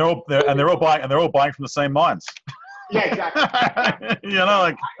diamonds. And they're all buying from the same mines. Yeah, exactly. You know,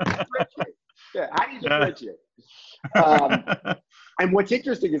 like how do you differentiate? And what's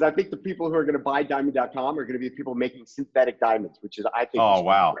interesting is I think the people who are going to buy diamond.com are going to be the people making synthetic diamonds, which is, I think, oh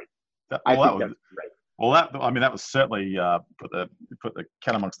wow, great. That's great. Well, that was certainly put the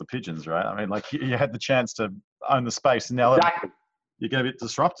cat amongst the pigeons, right? I mean, like you had the chance to own the space, and now you're going to be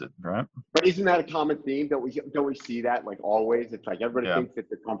disrupted, right? But isn't that a common theme? Don't we see that, like, always? It's like everybody thinks that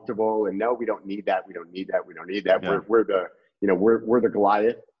they're comfortable, and no, we don't need that. We don't need that. We don't need that. Yeah. We're the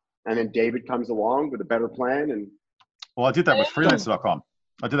Goliath, and then David comes along with a better plan. And well, I did that with freelancer.com.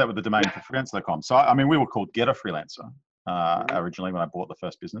 I did that with the domain for freelancer.com. So I mean, we were called Get a Freelancer originally when I bought the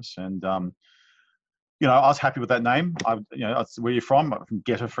first business, and you know, I was happy with that name. Where you're from? I'm from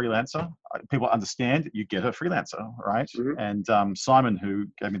Get a Freelancer. People understand you get a freelancer, right? Mm-hmm. And Simon, who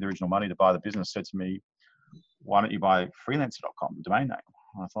gave me the original money to buy the business, said to me, why don't you buy freelancer.com, the domain name?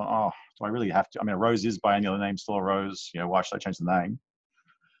 And I thought, oh, do I really have to? I mean, a rose is by any other name still a rose. You know, why should I change the name?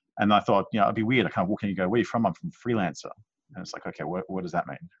 And I thought, you know, it'd be weird. I kind of walk in and you go, where are you from? I'm from Freelancer. And it's like, okay, what does that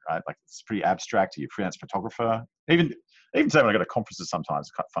mean, right? Like, it's pretty abstract. Are you a freelance photographer? Even today when I go to conferences sometimes,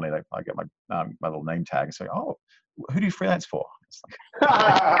 it's kind of funny. I get my little name tag and say, oh, who do you freelance for? It's like,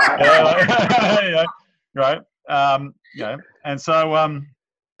 you know, right? You know, and so,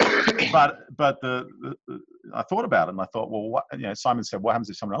 but I thought about it and I thought, well, what, you know, Simon said, what happens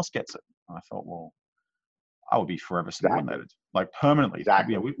if someone else gets it? And I thought, well, I will be forever subordinated, like permanently.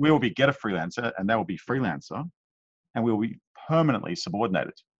 Exactly. You know, we will be Get a Freelancer, and they will be Freelancer, and we will be permanently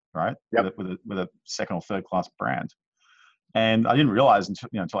subordinated, right? Yep. With a second or third class brand. And I didn't realize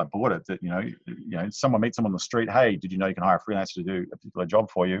until I bought it that, you know, someone meets someone on the street. Hey, did you know you can hire a freelancer to do a particular job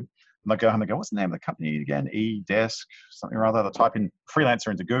for you? And I go home and go, what's the name of the company again? eDesk, something or other. I type in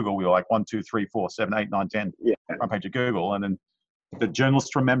freelancer into Google. We were like 1, 2, 3, 4, 7, 8, 9, 10 front page of Google. And then the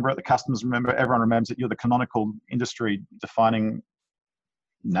journalists remember it, the customers remember it, everyone remembers that you're the canonical industry defining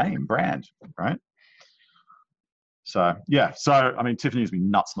name, brand, right? So, yeah. So, I mean, Tiffany's been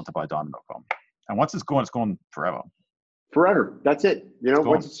nuts not to buy diamond.com. And once it's gone forever. Forever. That's it. You know,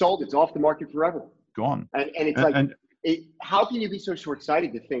 once it's sold, it's off the market forever. Gone. And it's how can you be so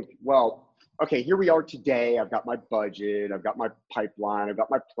short-sighted to think, well, okay, here we are today. I've got my budget. I've got my pipeline. I've got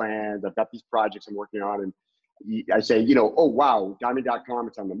my plans. I've got these projects I'm working on. And I say, you know, oh, wow, diamond.com,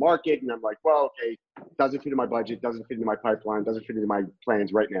 it's on the market. And I'm like, well, okay, doesn't fit in my budget, doesn't fit into my pipeline, doesn't fit into my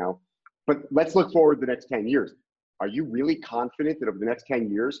plans right now. But let's look forward the next 10 years. Are you really confident that over the next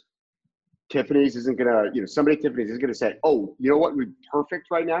 10 years, Tiffany's isn't going to, you know, somebody at Tiffany's is going to say, oh, you know what would be perfect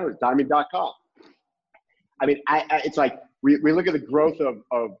right now is diamond.com. I mean, it's like we look at the growth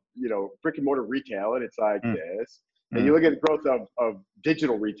of, you know, brick and mortar retail and it's like this. And you look at the growth of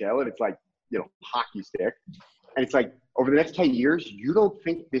digital retail and it's like, you know, hockey stick. And it's like over the next 10 years, you don't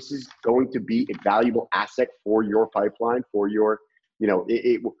think this is going to be a valuable asset for your pipeline, for your, you know,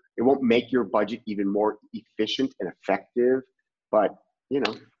 it won't make your budget even more efficient and effective. But, you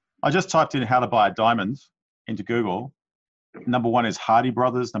know. I just typed in how to buy a diamond into Google. Number 1 is Hardy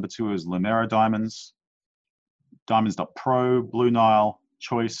Brothers. Number 2 is Lumero Diamonds. Diamonds.pro, Blue Nile,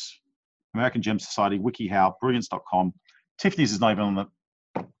 Choice, American Gem Society, WikiHow, Brilliance.com. Tiffany's is not even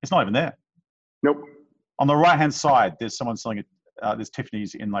it's not even there. Nope. On the right-hand side, there's someone selling it. There's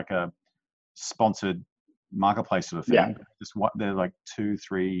Tiffany's in like a sponsored marketplace sort of thing. Yeah. They're like 2,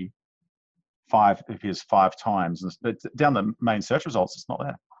 3, 5. It appears 5 times. But down the main search results, it's not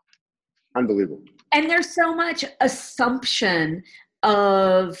there. Unbelievable. And there's so much assumption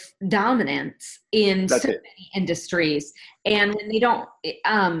of dominance in so many industries. And when they don't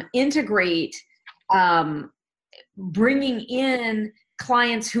integrate bringing in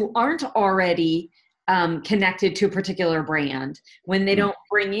clients who aren't already connected to a particular brand, when they don't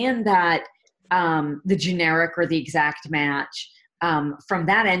bring in that the generic or the exact match from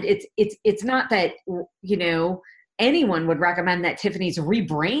that end, it's not that, you know, anyone would recommend that Tiffany's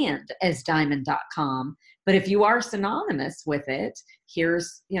rebrand as diamond.com. But if you are synonymous with it,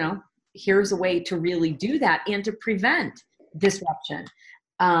 here's a way to really do that and to prevent disruption.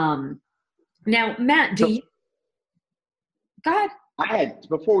 Now, Matt, go ahead.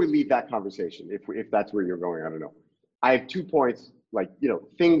 Before we leave that conversation, if that's where you're going, I don't know. I have 2 points,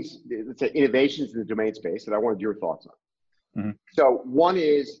 things, let's say innovations in the domain space that I wanted your thoughts on. Mm-hmm. So one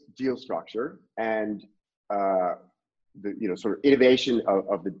is deal structure and the sort of innovation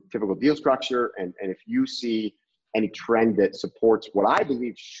of the typical deal structure, and if you see any trend that supports what I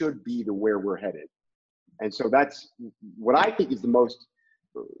believe should be where we're headed. And so that's what I think is the most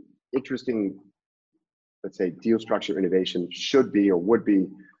interesting, let's say, deal structure innovation should be or would be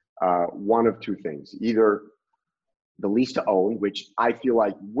one of two things. Either the lease to own, which I feel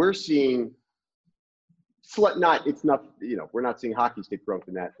like we're seeing, we're not seeing hockey stick growth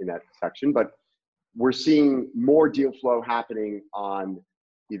in that section, but we're seeing more deal flow happening on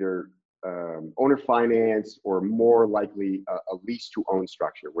either owner finance or more likely a lease to own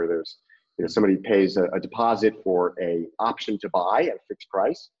structure where there's somebody pays a deposit for a option to buy at a fixed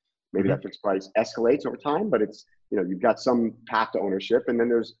price. Maybe that fixed price escalates over time, but it's you've got some path to ownership, and then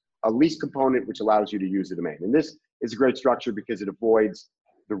there's a lease component which allows you to use the domain. And this is a great structure because it avoids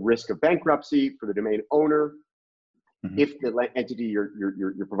the risk of bankruptcy for the domain owner. If the entity you're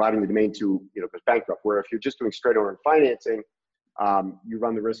providing the domain to goes bankrupt, where if you're just doing straight owner financing, you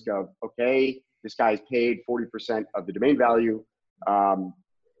run the risk of, okay, this guy's paid 40% of the domain value,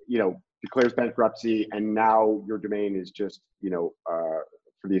 declares bankruptcy, and now your domain is just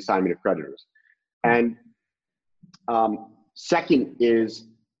for the assignment of creditors. And second is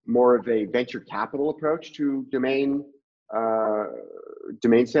more of a venture capital approach to domain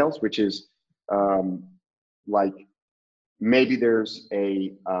sales, which is like maybe there's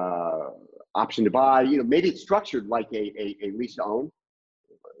a option to buy, maybe it's structured like a lease to own,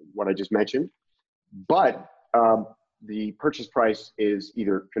 what I just mentioned, but the purchase price is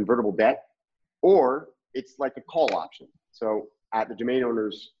either convertible debt or it's like a call option. So at the domain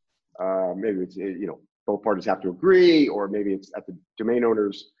owners, maybe it's, both parties have to agree, or maybe it's at the domain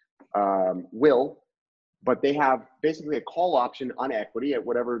owner's will, but they have basically a call option on equity at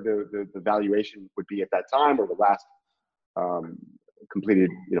whatever the valuation would be at that time, or the last completed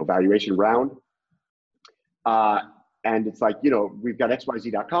valuation round. And it's like, we've got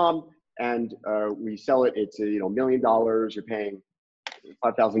XYZ.com and we sell it. It's $1 million. You're paying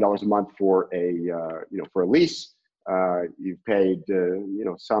 $5,000 a month for a lease. You've paid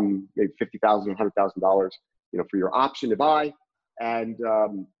some maybe $50,000, $100,000 for your option to buy. And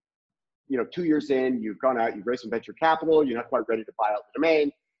 2 years in, you've gone out, you've raised some venture capital. You're not quite ready to buy out the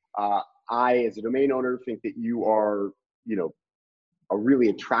domain. I, as a domain owner, think that you are a really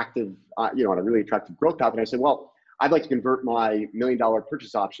attractive, on a really attractive growth path. And I said, well, I'd like to convert my $1 million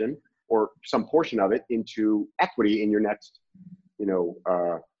purchase option or some portion of it into equity in your next,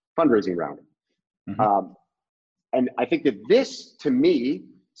 fundraising round. And I think that this, to me,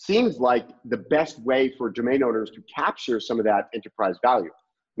 seems like the best way for domain owners to capture some of that enterprise value.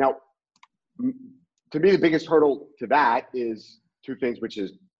 Now, to me, the biggest hurdle to that is two things, which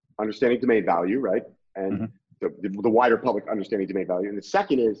is understanding domain value, right? And the wider public understanding domain value. And the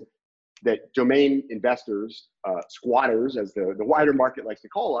second is that domain investors, squatters, as the wider market likes to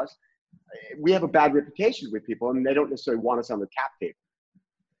call us, we have a bad reputation with people, and they don't necessarily want us on the cap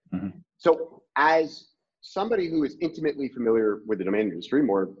table. So as somebody who is intimately familiar with the domain industry,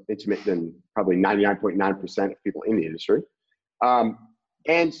 more intimate than probably 99.9% of people in the industry,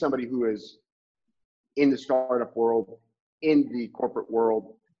 and somebody who is in the startup world, in the corporate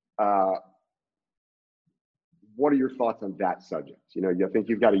world, what are your thoughts on that subject? You think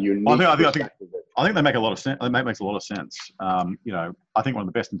you've got a unique perspective. I think they make a lot of sense. It makes a lot of sense. I think one of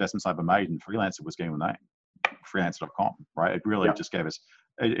the best investments I ever made in Freelancer was getting the name, freelancer.com, right? It really just gave us,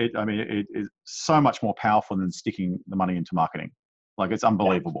 it is so much more powerful than sticking the money into marketing. Like, it's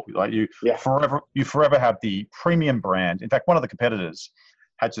unbelievable. Like you forever have the premium brand. In fact, one of the competitors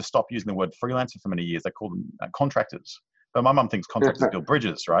had to stop using the word freelancer for many years. They called them contractors. But my mum thinks contractors build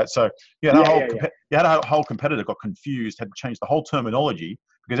bridges, right? So you had a whole competitor got confused, had to change the whole terminology,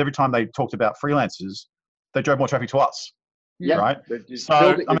 because every time they talked about freelancers, they drove more traffic to us, right?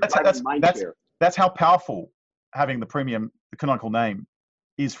 So that's how powerful having the canonical name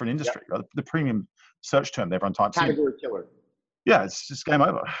is for an industry, right? The premium search term that everyone types in. Category killer. Yeah, it's just game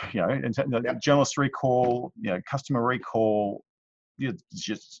over. Journalist recall, customer recall. It's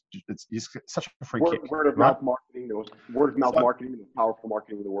such a free kick. Word of mouth marketing, the most powerful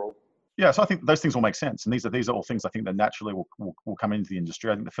marketing in the world. Yeah, so I think those things all make sense, and these are all things I think that naturally will come into the industry.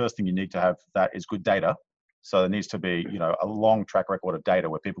 I think the first thing you need to have that is good data, So there needs to be, a long track record of data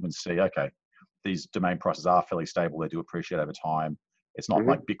where people can see, okay, these domain prices are fairly stable. They do appreciate over time. It's not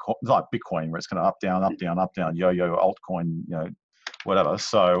like Bitcoin, where it's going to up, down, yo-yo, altcoin, whatever.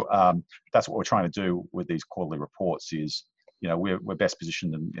 So that's what we're trying to do with these quarterly reports is, we're best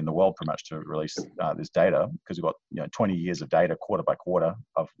positioned in the world pretty much to release this data because we've got 20 years of data quarter by quarter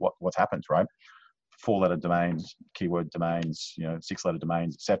of what's happened, right? 4-letter domains, keyword domains, 6-letter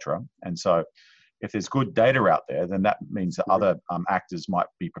domains, etc. And so if there's good data out there, then that means that other actors might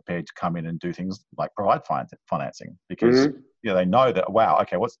be prepared to come in and do things like provide financing because they know that, wow,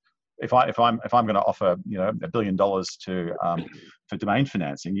 okay, if I'm going to offer $1 billion to for domain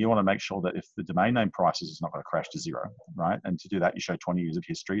financing, you want to make sure that if the domain name prices is not going to crash to zero, right? And to do that, you show 20 years of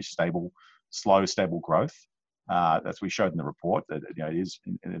history, stable growth. That's we showed in the report that it is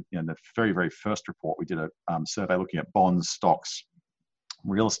in the very, very first report we did a survey looking at bonds, stocks,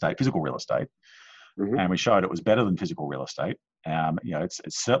 real estate, physical real estate, and we showed it was better than physical real estate.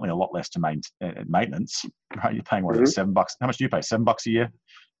 It's certainly a lot less to maintenance. Right, you're paying $7. How much do you pay? $7 a year?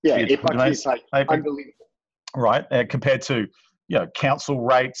 Yeah, $8 is like unbelievable. Right, compared to council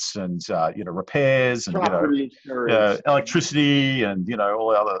rates and repairs and electricity and all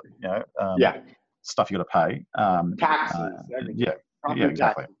the other stuff you got to pay. Taxes, everything. Property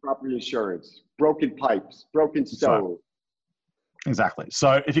exactly. Taxes, property insurance, broken pipes, broken stove. Exactly.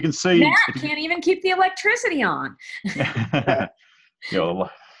 So if you can see, Matt can't even keep the electricity on.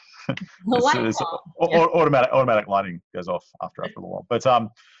 Automatic lighting goes off after a while.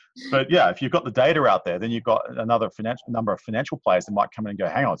 But yeah, if you've got the data out there, then you've got another number of financial players that might come in and go,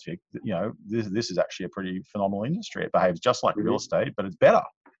 hang on, this is actually a pretty phenomenal industry. It behaves just like real estate, but it's better,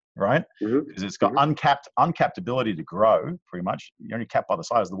 right? Because it's got uncapped ability to grow. Pretty much, you're only capped by the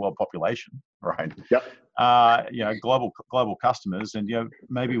size of the world population, right? Yep. Global customers, and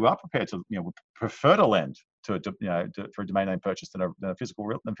maybe we are prepared to prefer to lend to for a domain name purchase than a physical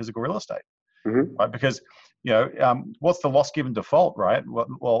real estate. Right? Because what's the loss given default, right?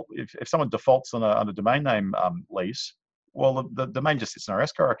 Well, if someone defaults on a domain name lease, well, the domain just sits in our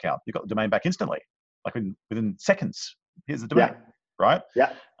escrow account. You've got the domain back instantly, like within seconds. Here's the domain, right?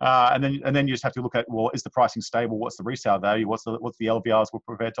 Yeah. And then you just have to look at, well, is the pricing stable? What's the resale value? What's the LVRs we're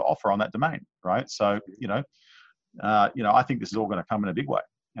prepared to offer on that domain, right? So I think this is all going to come in a big way,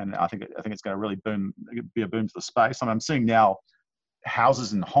 and I think it's going to really be a boom to the space. I'm seeing now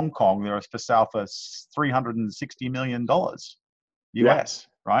houses in Hong Kong, they're for sale for $360 million US,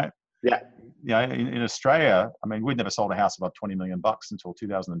 right? Yeah. In Australia, I mean, we'd never sold a house above $20 million until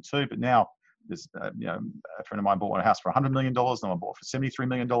 2002, but now there's, a friend of mine bought a house for $100 million, and I bought for $73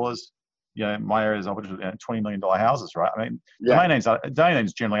 million. My areas are $20 million houses, right? I mean, domain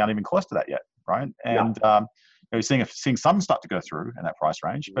names generally aren't even close to that yet, right? And we're seeing some start to go through in that price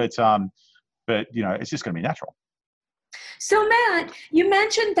range, but it's just going to be natural. So Matt, you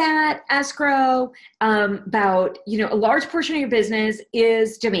mentioned that escrow, about, a large portion of your business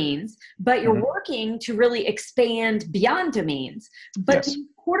is domains, but you're working to really expand beyond domains. But the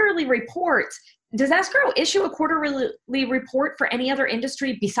quarterly reports, does escrow issue a quarterly report for any other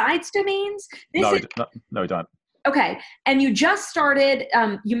industry besides domains? No, we don't. Okay. And you just started,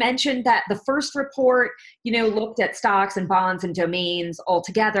 you mentioned that the first report, looked at stocks and bonds and domains all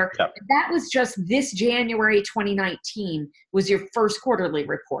together. Yep. That was just this January 2019 was your first quarterly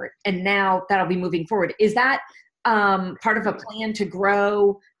report. And now that'll be moving forward. Is that part of a plan to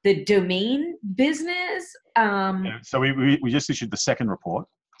grow the domain business? So we just issued the second report.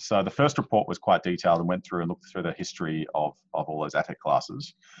 So the first report was quite detailed and went through and looked through the history of all those asset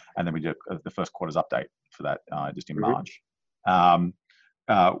classes. And then we did the first quarter's update for that just in March.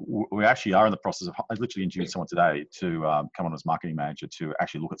 We actually are in the process of, I literally interviewed someone today to come on as marketing manager to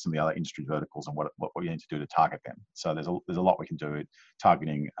actually look at some of the other industry verticals and what we need to do to target them. So there's a lot we can do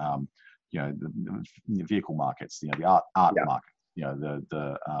targeting, the vehicle markets, the art market,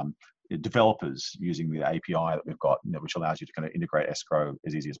 the developers using the API that we've got, which allows you to kind of integrate escrow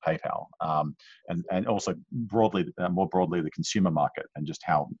as easy as PayPal, and also more broadly the consumer market and just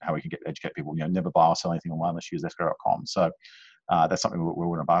how we can educate people. Never buy or sell anything online unless you use escrow.com. So that's something we're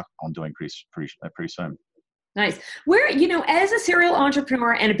going to embark on doing pretty soon. Nice. Where, as a serial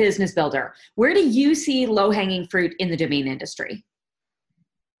entrepreneur and a business builder, where do you see low-hanging fruit in the domain industry?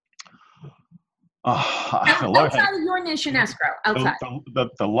 Outside of your niche in escrow, outside.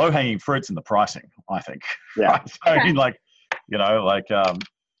 The low-hanging fruit's in the pricing, I think. Yeah. Right? So, I mean,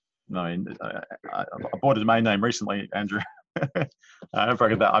 I bought a domain name recently, Andrew. I thought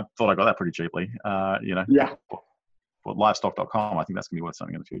I got that pretty cheaply. Bought livestock.com. I think that's going to be worth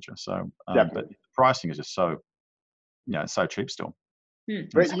something in the future. So, but pricing is just so cheap still.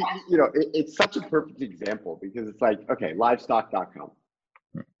 But you know, it's such a perfect example because it's like, okay, livestock.com.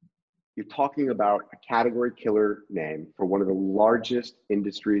 You're talking about a category killer name for one of the largest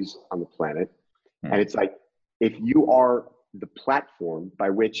industries on the planet. And it's like, if you are the platform by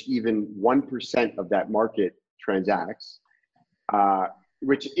which even 1% of that market transacts,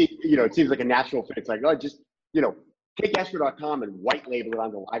 which it seems like a natural fit. It's like, oh, just, take escrow.com and white label it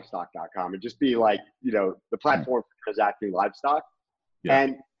onto livestock.com and just be like, the platform for transacting livestock. Yeah.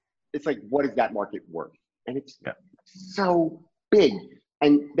 And it's like, what is that market worth? And it's so big.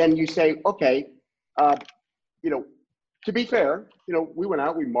 And then you say, okay, to be fair, we went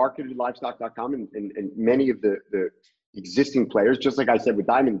out, we marketed livestock.com and many of the existing players, just like I said with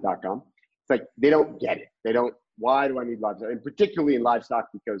diamond.com, it's like, they don't get it. They don't, why do I need livestock? And particularly in livestock,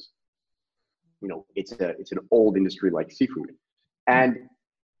 because, it's an old industry like seafood.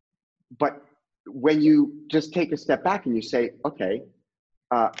 But when you just take a step back and you say, okay,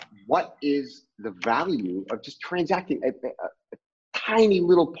 what is the value of just transacting a tiny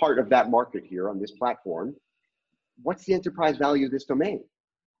little part of that market here on this platform? What's the enterprise value of this domain?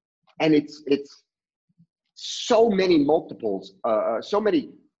 And it's so many multiples, so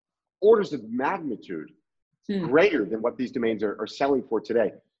many orders of magnitude greater than what these domains are selling for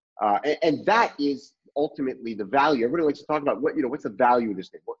today. And that is ultimately the value. Everybody likes to talk about what's the value of this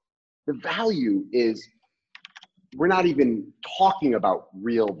thing? The value is, we're not even talking about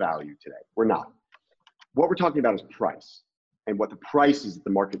real value today. We're not. What we're talking about is price and what the price is that the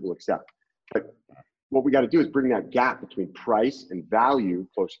market will accept. But what we got to do is bring that gap between price and value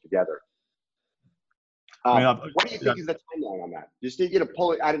closer together. What do you think is the timeline on that? Just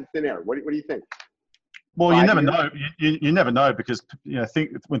pull it out of thin air. What do you think? Well, you never know. You never know because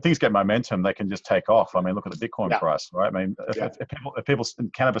when things get momentum, they can just take off. I mean, look at the Bitcoin price, right? I mean, if people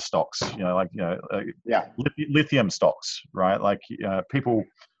cannabis stocks, lithium stocks, right? Like people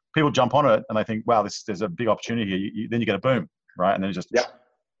jump on it and they think, wow, there's a big opportunity here. Then you get a boom, right? And then it just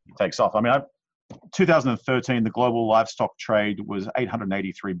takes off. I mean, 2013, the global livestock trade was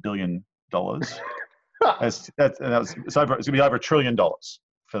 $883 billion. It's going to be over $1 trillion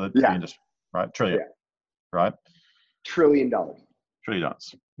for the industry, right? Trillion. Yeah. Right? $1 trillion.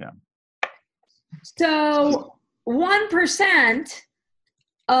 Yeah. So 1%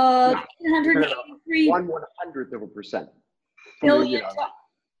 of 883 1/100th of a percent. Billion.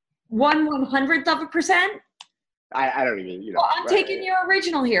 1/100th of a percent? I don't even, Well, I'm taking your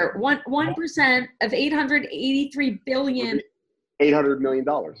original here. 1% of 883 billion. $800 million.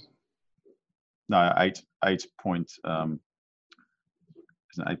 No,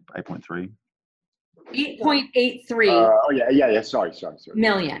 8.3. 8.83. Sorry.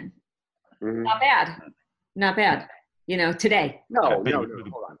 Million. Mm-hmm. Not bad. Today. No, hold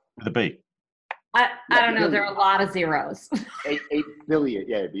on. With a B. I don't know. There are a lot of zeros. 8 billion.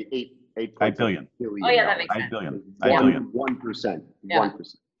 Yeah, it'd be 8 billion. Oh yeah, that makes sense. 8 billion. 1%. Yeah.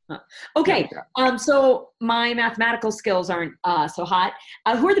 1%. Okay. So my mathematical skills aren't so hot.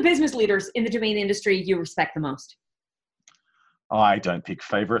 Who are the business leaders in the domain industry you respect the most? I don't pick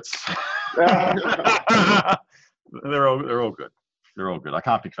favorites. They're all good. They're all good. I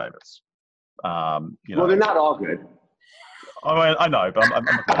can't pick favorites. Well, they're not all good. I know, but I'm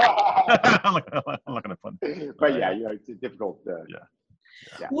not going to put. But it's a difficult.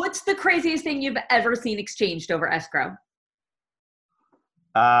 Yeah. What's the craziest thing you've ever seen exchanged over escrow?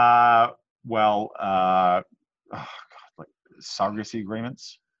 Like surrogacy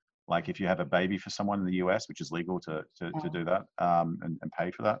agreements. Like if you have a baby for someone in the US, which is legal to do that and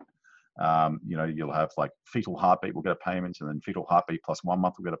pay for that. You'll have like fetal heartbeat will get a payment, and then fetal heartbeat plus 1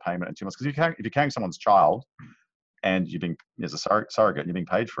 month will get a payment, and 2 months. Because if you're carrying someone's child, and you're being as a surrogate, you're being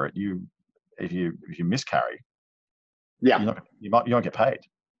paid for it. If you miscarry, you won't get paid,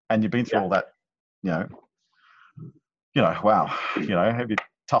 and you've been through all that. Wow. Have a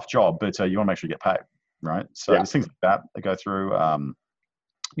tough job, but you want to make sure you get paid, right? So there's things like that go through.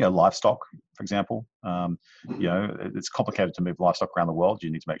 Livestock, for example. It's complicated to move livestock around the world.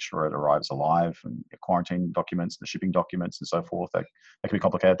 You need to make sure it arrives alive, and quarantine documents, the shipping documents, and so forth. That can be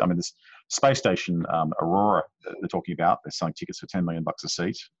complicated. I mean, this space station, Aurora, they're talking about. They're selling tickets for $10 million a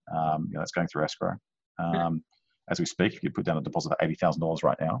seat. That's going through escrow as we speak. You could put down a deposit of $80,000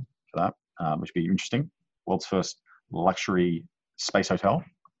 right now for that, which would be interesting. World's first luxury space hotel.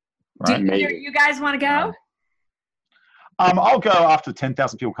 Right? Do you guys want to go? I'll go after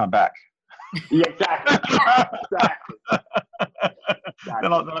 10,000 people come back. Yeah, exactly.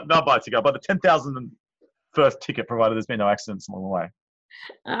 Then I'll buy a ticket. I'll buy the 10,000 first ticket, provided there's been no accidents along the way.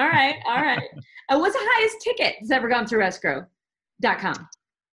 All right. What's the highest ticket that's ever gone through escrow.com?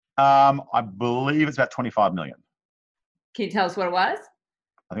 I believe it's about 25 million. Can you tell us what it was?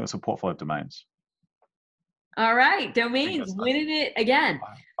 I think it's a portfolio of domains. All right, domains, winning it again.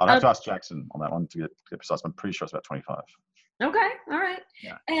 I'd have to ask Jackson on that one to get precise. I'm pretty sure it's about 25. Okay, all right.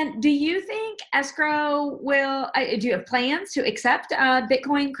 Yeah. And do you think escrow will, do you have plans to accept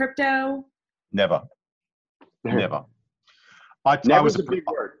Bitcoin, crypto? Never. Never. Never is a big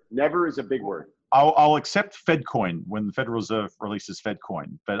word. Never is a big word. I'll accept FedCoin when the Federal Reserve releases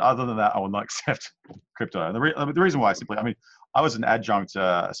FedCoin, but other than that, I will not accept crypto. And the reason why, I was an adjunct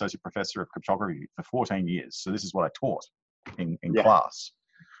associate professor of cryptography for 14 years, so this is what I taught in class.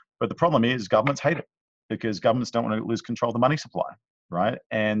 But the problem is governments hate it because governments don't want to lose control of the money supply, right?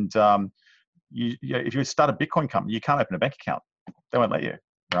 And if you start a Bitcoin company, you can't open a bank account. They won't let you,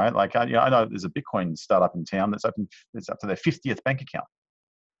 right? Like I know there's a Bitcoin startup in town that's open. It's up to their 50th bank account,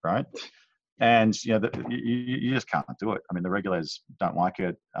 right? And you just can't do it. I mean, the regulators don't like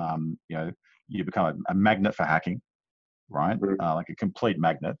it. You become a magnet for hacking, right? Like a complete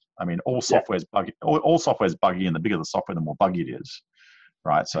magnet. I mean, all software is buggy. All software is buggy, and the bigger the software, the more buggy it is,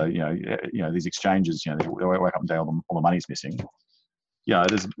 right? So these exchanges, they wake up and day all the money's missing. No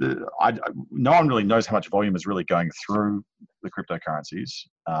one really knows how much volume is really going through the cryptocurrencies.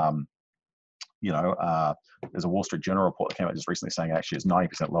 There's a Wall Street Journal report that came out just recently saying actually it's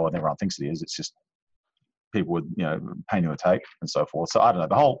 90% lower than everyone thinks it is. It's just people with pain in the take and so forth. So I don't know,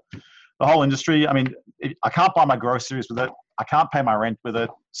 the whole industry. I mean, I can't buy my groceries with it. I can't pay my rent with it.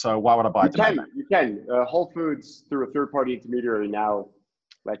 So why would I buy it? You can. Whole Foods through a third-party intermediary now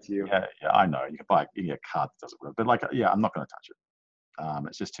lets you. Yeah, I know. You can buy a card that doesn't work, but I'm not going to touch it.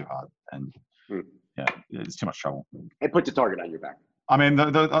 It's just too hard, and it's too much trouble. It puts a target on your back. I mean,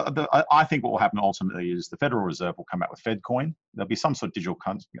 I think what will happen ultimately is the Federal Reserve will come out with FedCoin. There'll be some sort of digital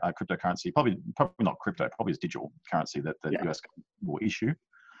cryptocurrency, probably not crypto, probably is digital currency that the US will issue.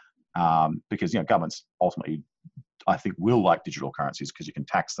 Because governments ultimately, I think, will like digital currencies because you can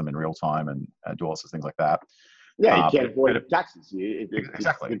tax them in real time and do all sorts of things like that. Yeah, you can't avoid taxes.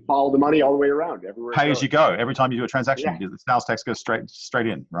 Exactly. You follow the money all the way around everywhere. Pay as you go. Every time you do a transaction, the sales tax goes straight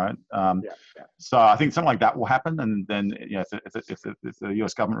in, right? So I think something like that will happen, and then if the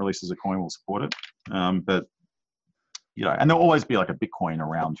US government releases a coin, we'll support it. And there'll always be like a Bitcoin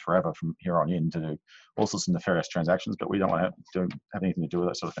around forever from here on in to do all sorts of nefarious transactions, but we don't want to have anything to do with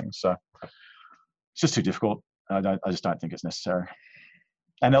that sort of thing. So it's just too difficult. I just don't think it's necessary.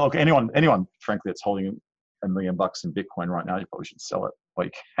 And look, anyone, frankly, that's holding $1 million in Bitcoin right now, you probably should sell it. Or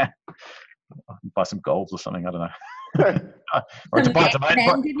you can buy some gold or something. I don't know. Or to buy a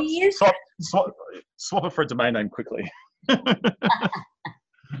domain. Swap it for a domain name quickly.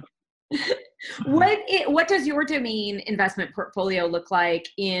 What does your domain investment portfolio look like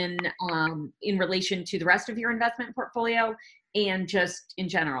in relation to the rest of your investment portfolio and just in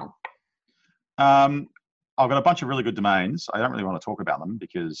general? I've got a bunch of really good domains. I don't really want to talk about them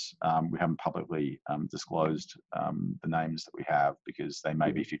because we haven't publicly disclosed the names that we have because they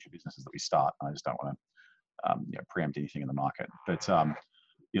may be future businesses that we start. I just don't want to preempt anything in the market. But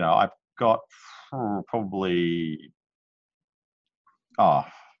I've got probably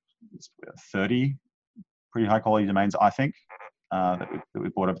 30 pretty high quality domains, I think, that we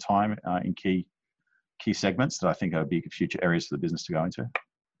bought over time in key segments that I think are big future areas for the business to go into.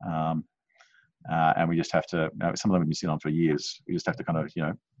 And we just have to, some of them have been sitting on for years. We just have to kind of,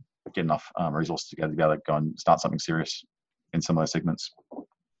 get enough resources together to be able to go and start something serious in some of those segments.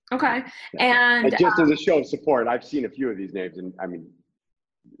 Okay. And just as a show of support, I've seen a few of these names, and I mean,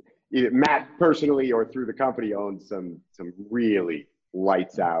 either Matt personally or through the company owns some really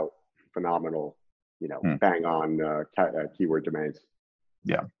lights out, phenomenal, bang on keyword domains.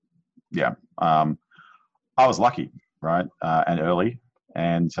 Yeah. I was lucky, right, and early.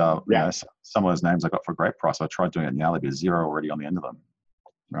 And some of those names I got for a great price. I tried doing it now; there'd be a zero already on the end of them,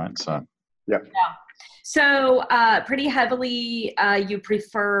 right? So So pretty heavily, you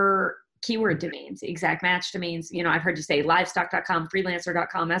prefer keyword domains, exact match domains. I've heard you say livestock.com,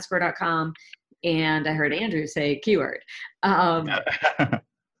 freelancer.com, escrow.com, and I heard Andrew say keyword. I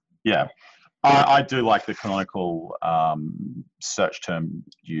do like the canonical search term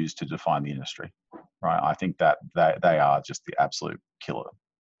used to define the industry, right? I think that they are just the absolute killer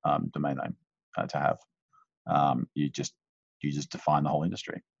domain name to have. You just define the whole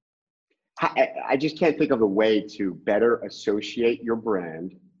industry. I just can't think of a way to better associate your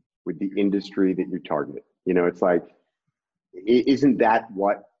brand with the industry that you target. It's like, isn't that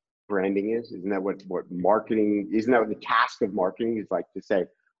what branding is? Isn't that what marketing? Isn't that what the task of marketing is, like to say,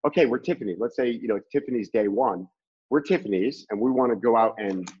 okay, we're Tiffany. Let's say it's Tiffany's day one. We're Tiffany's, and we want to go out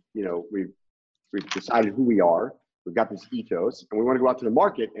and we've decided who we are. We've got this ethos, and we want to go out to the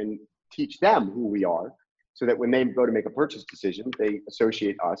market and teach them who we are. so that when they go to make a purchase decision, they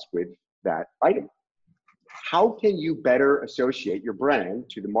associate us with that item. How can you better associate your brand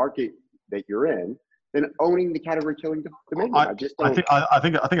to the market that you're in than owning the category killing domain? I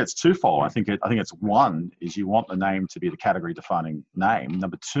think it's twofold. I think it's one is you want the name to be the category defining name.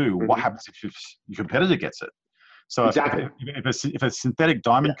 Number two, what happens if your competitor gets it? So exactly. if a synthetic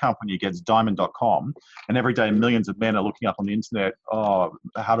diamond company gets diamond.com, and every day millions of men are looking up on the internet,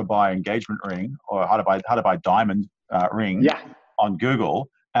 how to buy engagement ring or how to buy diamond ring on Google,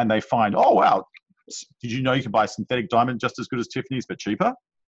 and they find, oh wow, did you know you can buy synthetic diamond just as good as Tiffany's but cheaper?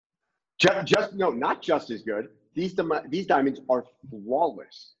 No, not just as good. These diamonds are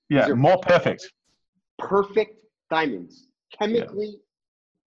flawless. Yeah, more perfect. Perfect diamonds, chemically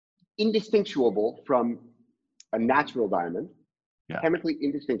indistinguishable from a natural diamond, chemically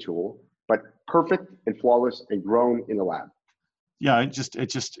indistinguishable, but perfect and flawless and grown in the lab. Yeah, it's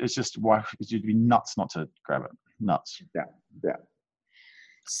just why you'd be nuts not to grab it. Nuts. Yeah.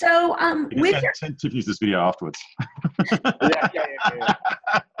 So send Tiffany's this video afterwards. Yeah.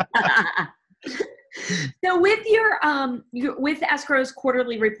 So with with Escrow's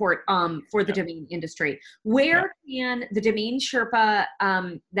quarterly report for the domain industry, where can the Domain Sherpa,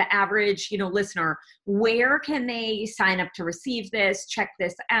 the average listener, where can they sign up to receive this, check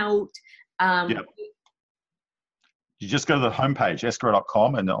this out? You just go to the homepage,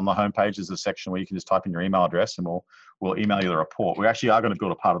 escrow.com, and on the homepage is a section where you can just type in your email address, and we'll email you the report. We actually are going to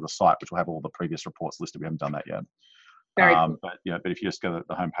build a part of the site which will have all the previous reports listed. We haven't done that yet. But if you just go to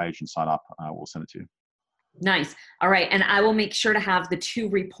the homepage and sign up, we'll send it to you. Nice. All right, and I will make sure to have the 2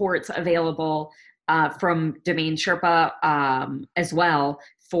 reports available from Domain Sherpa as well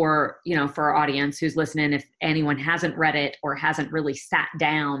for our audience who's listening. If anyone hasn't read it or hasn't really sat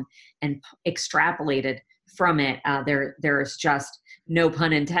down and extrapolated from it, there's just, no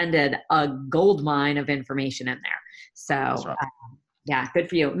pun intended, a gold mine of information in there. So That's right. Good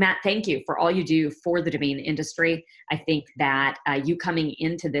for you. Matt, thank you for all you do for the domain industry. I think that you coming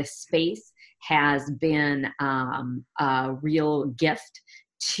into this space has been a real gift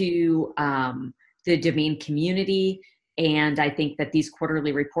to the domain community. And I think that these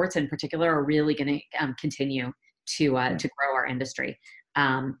quarterly reports in particular are really going to continue to grow our industry.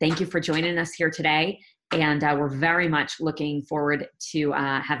 Thank you for joining us here today. And we're very much looking forward to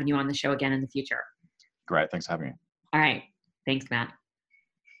having you on the show again in the future. Great. Thanks for having me. All right. Thanks, Matt.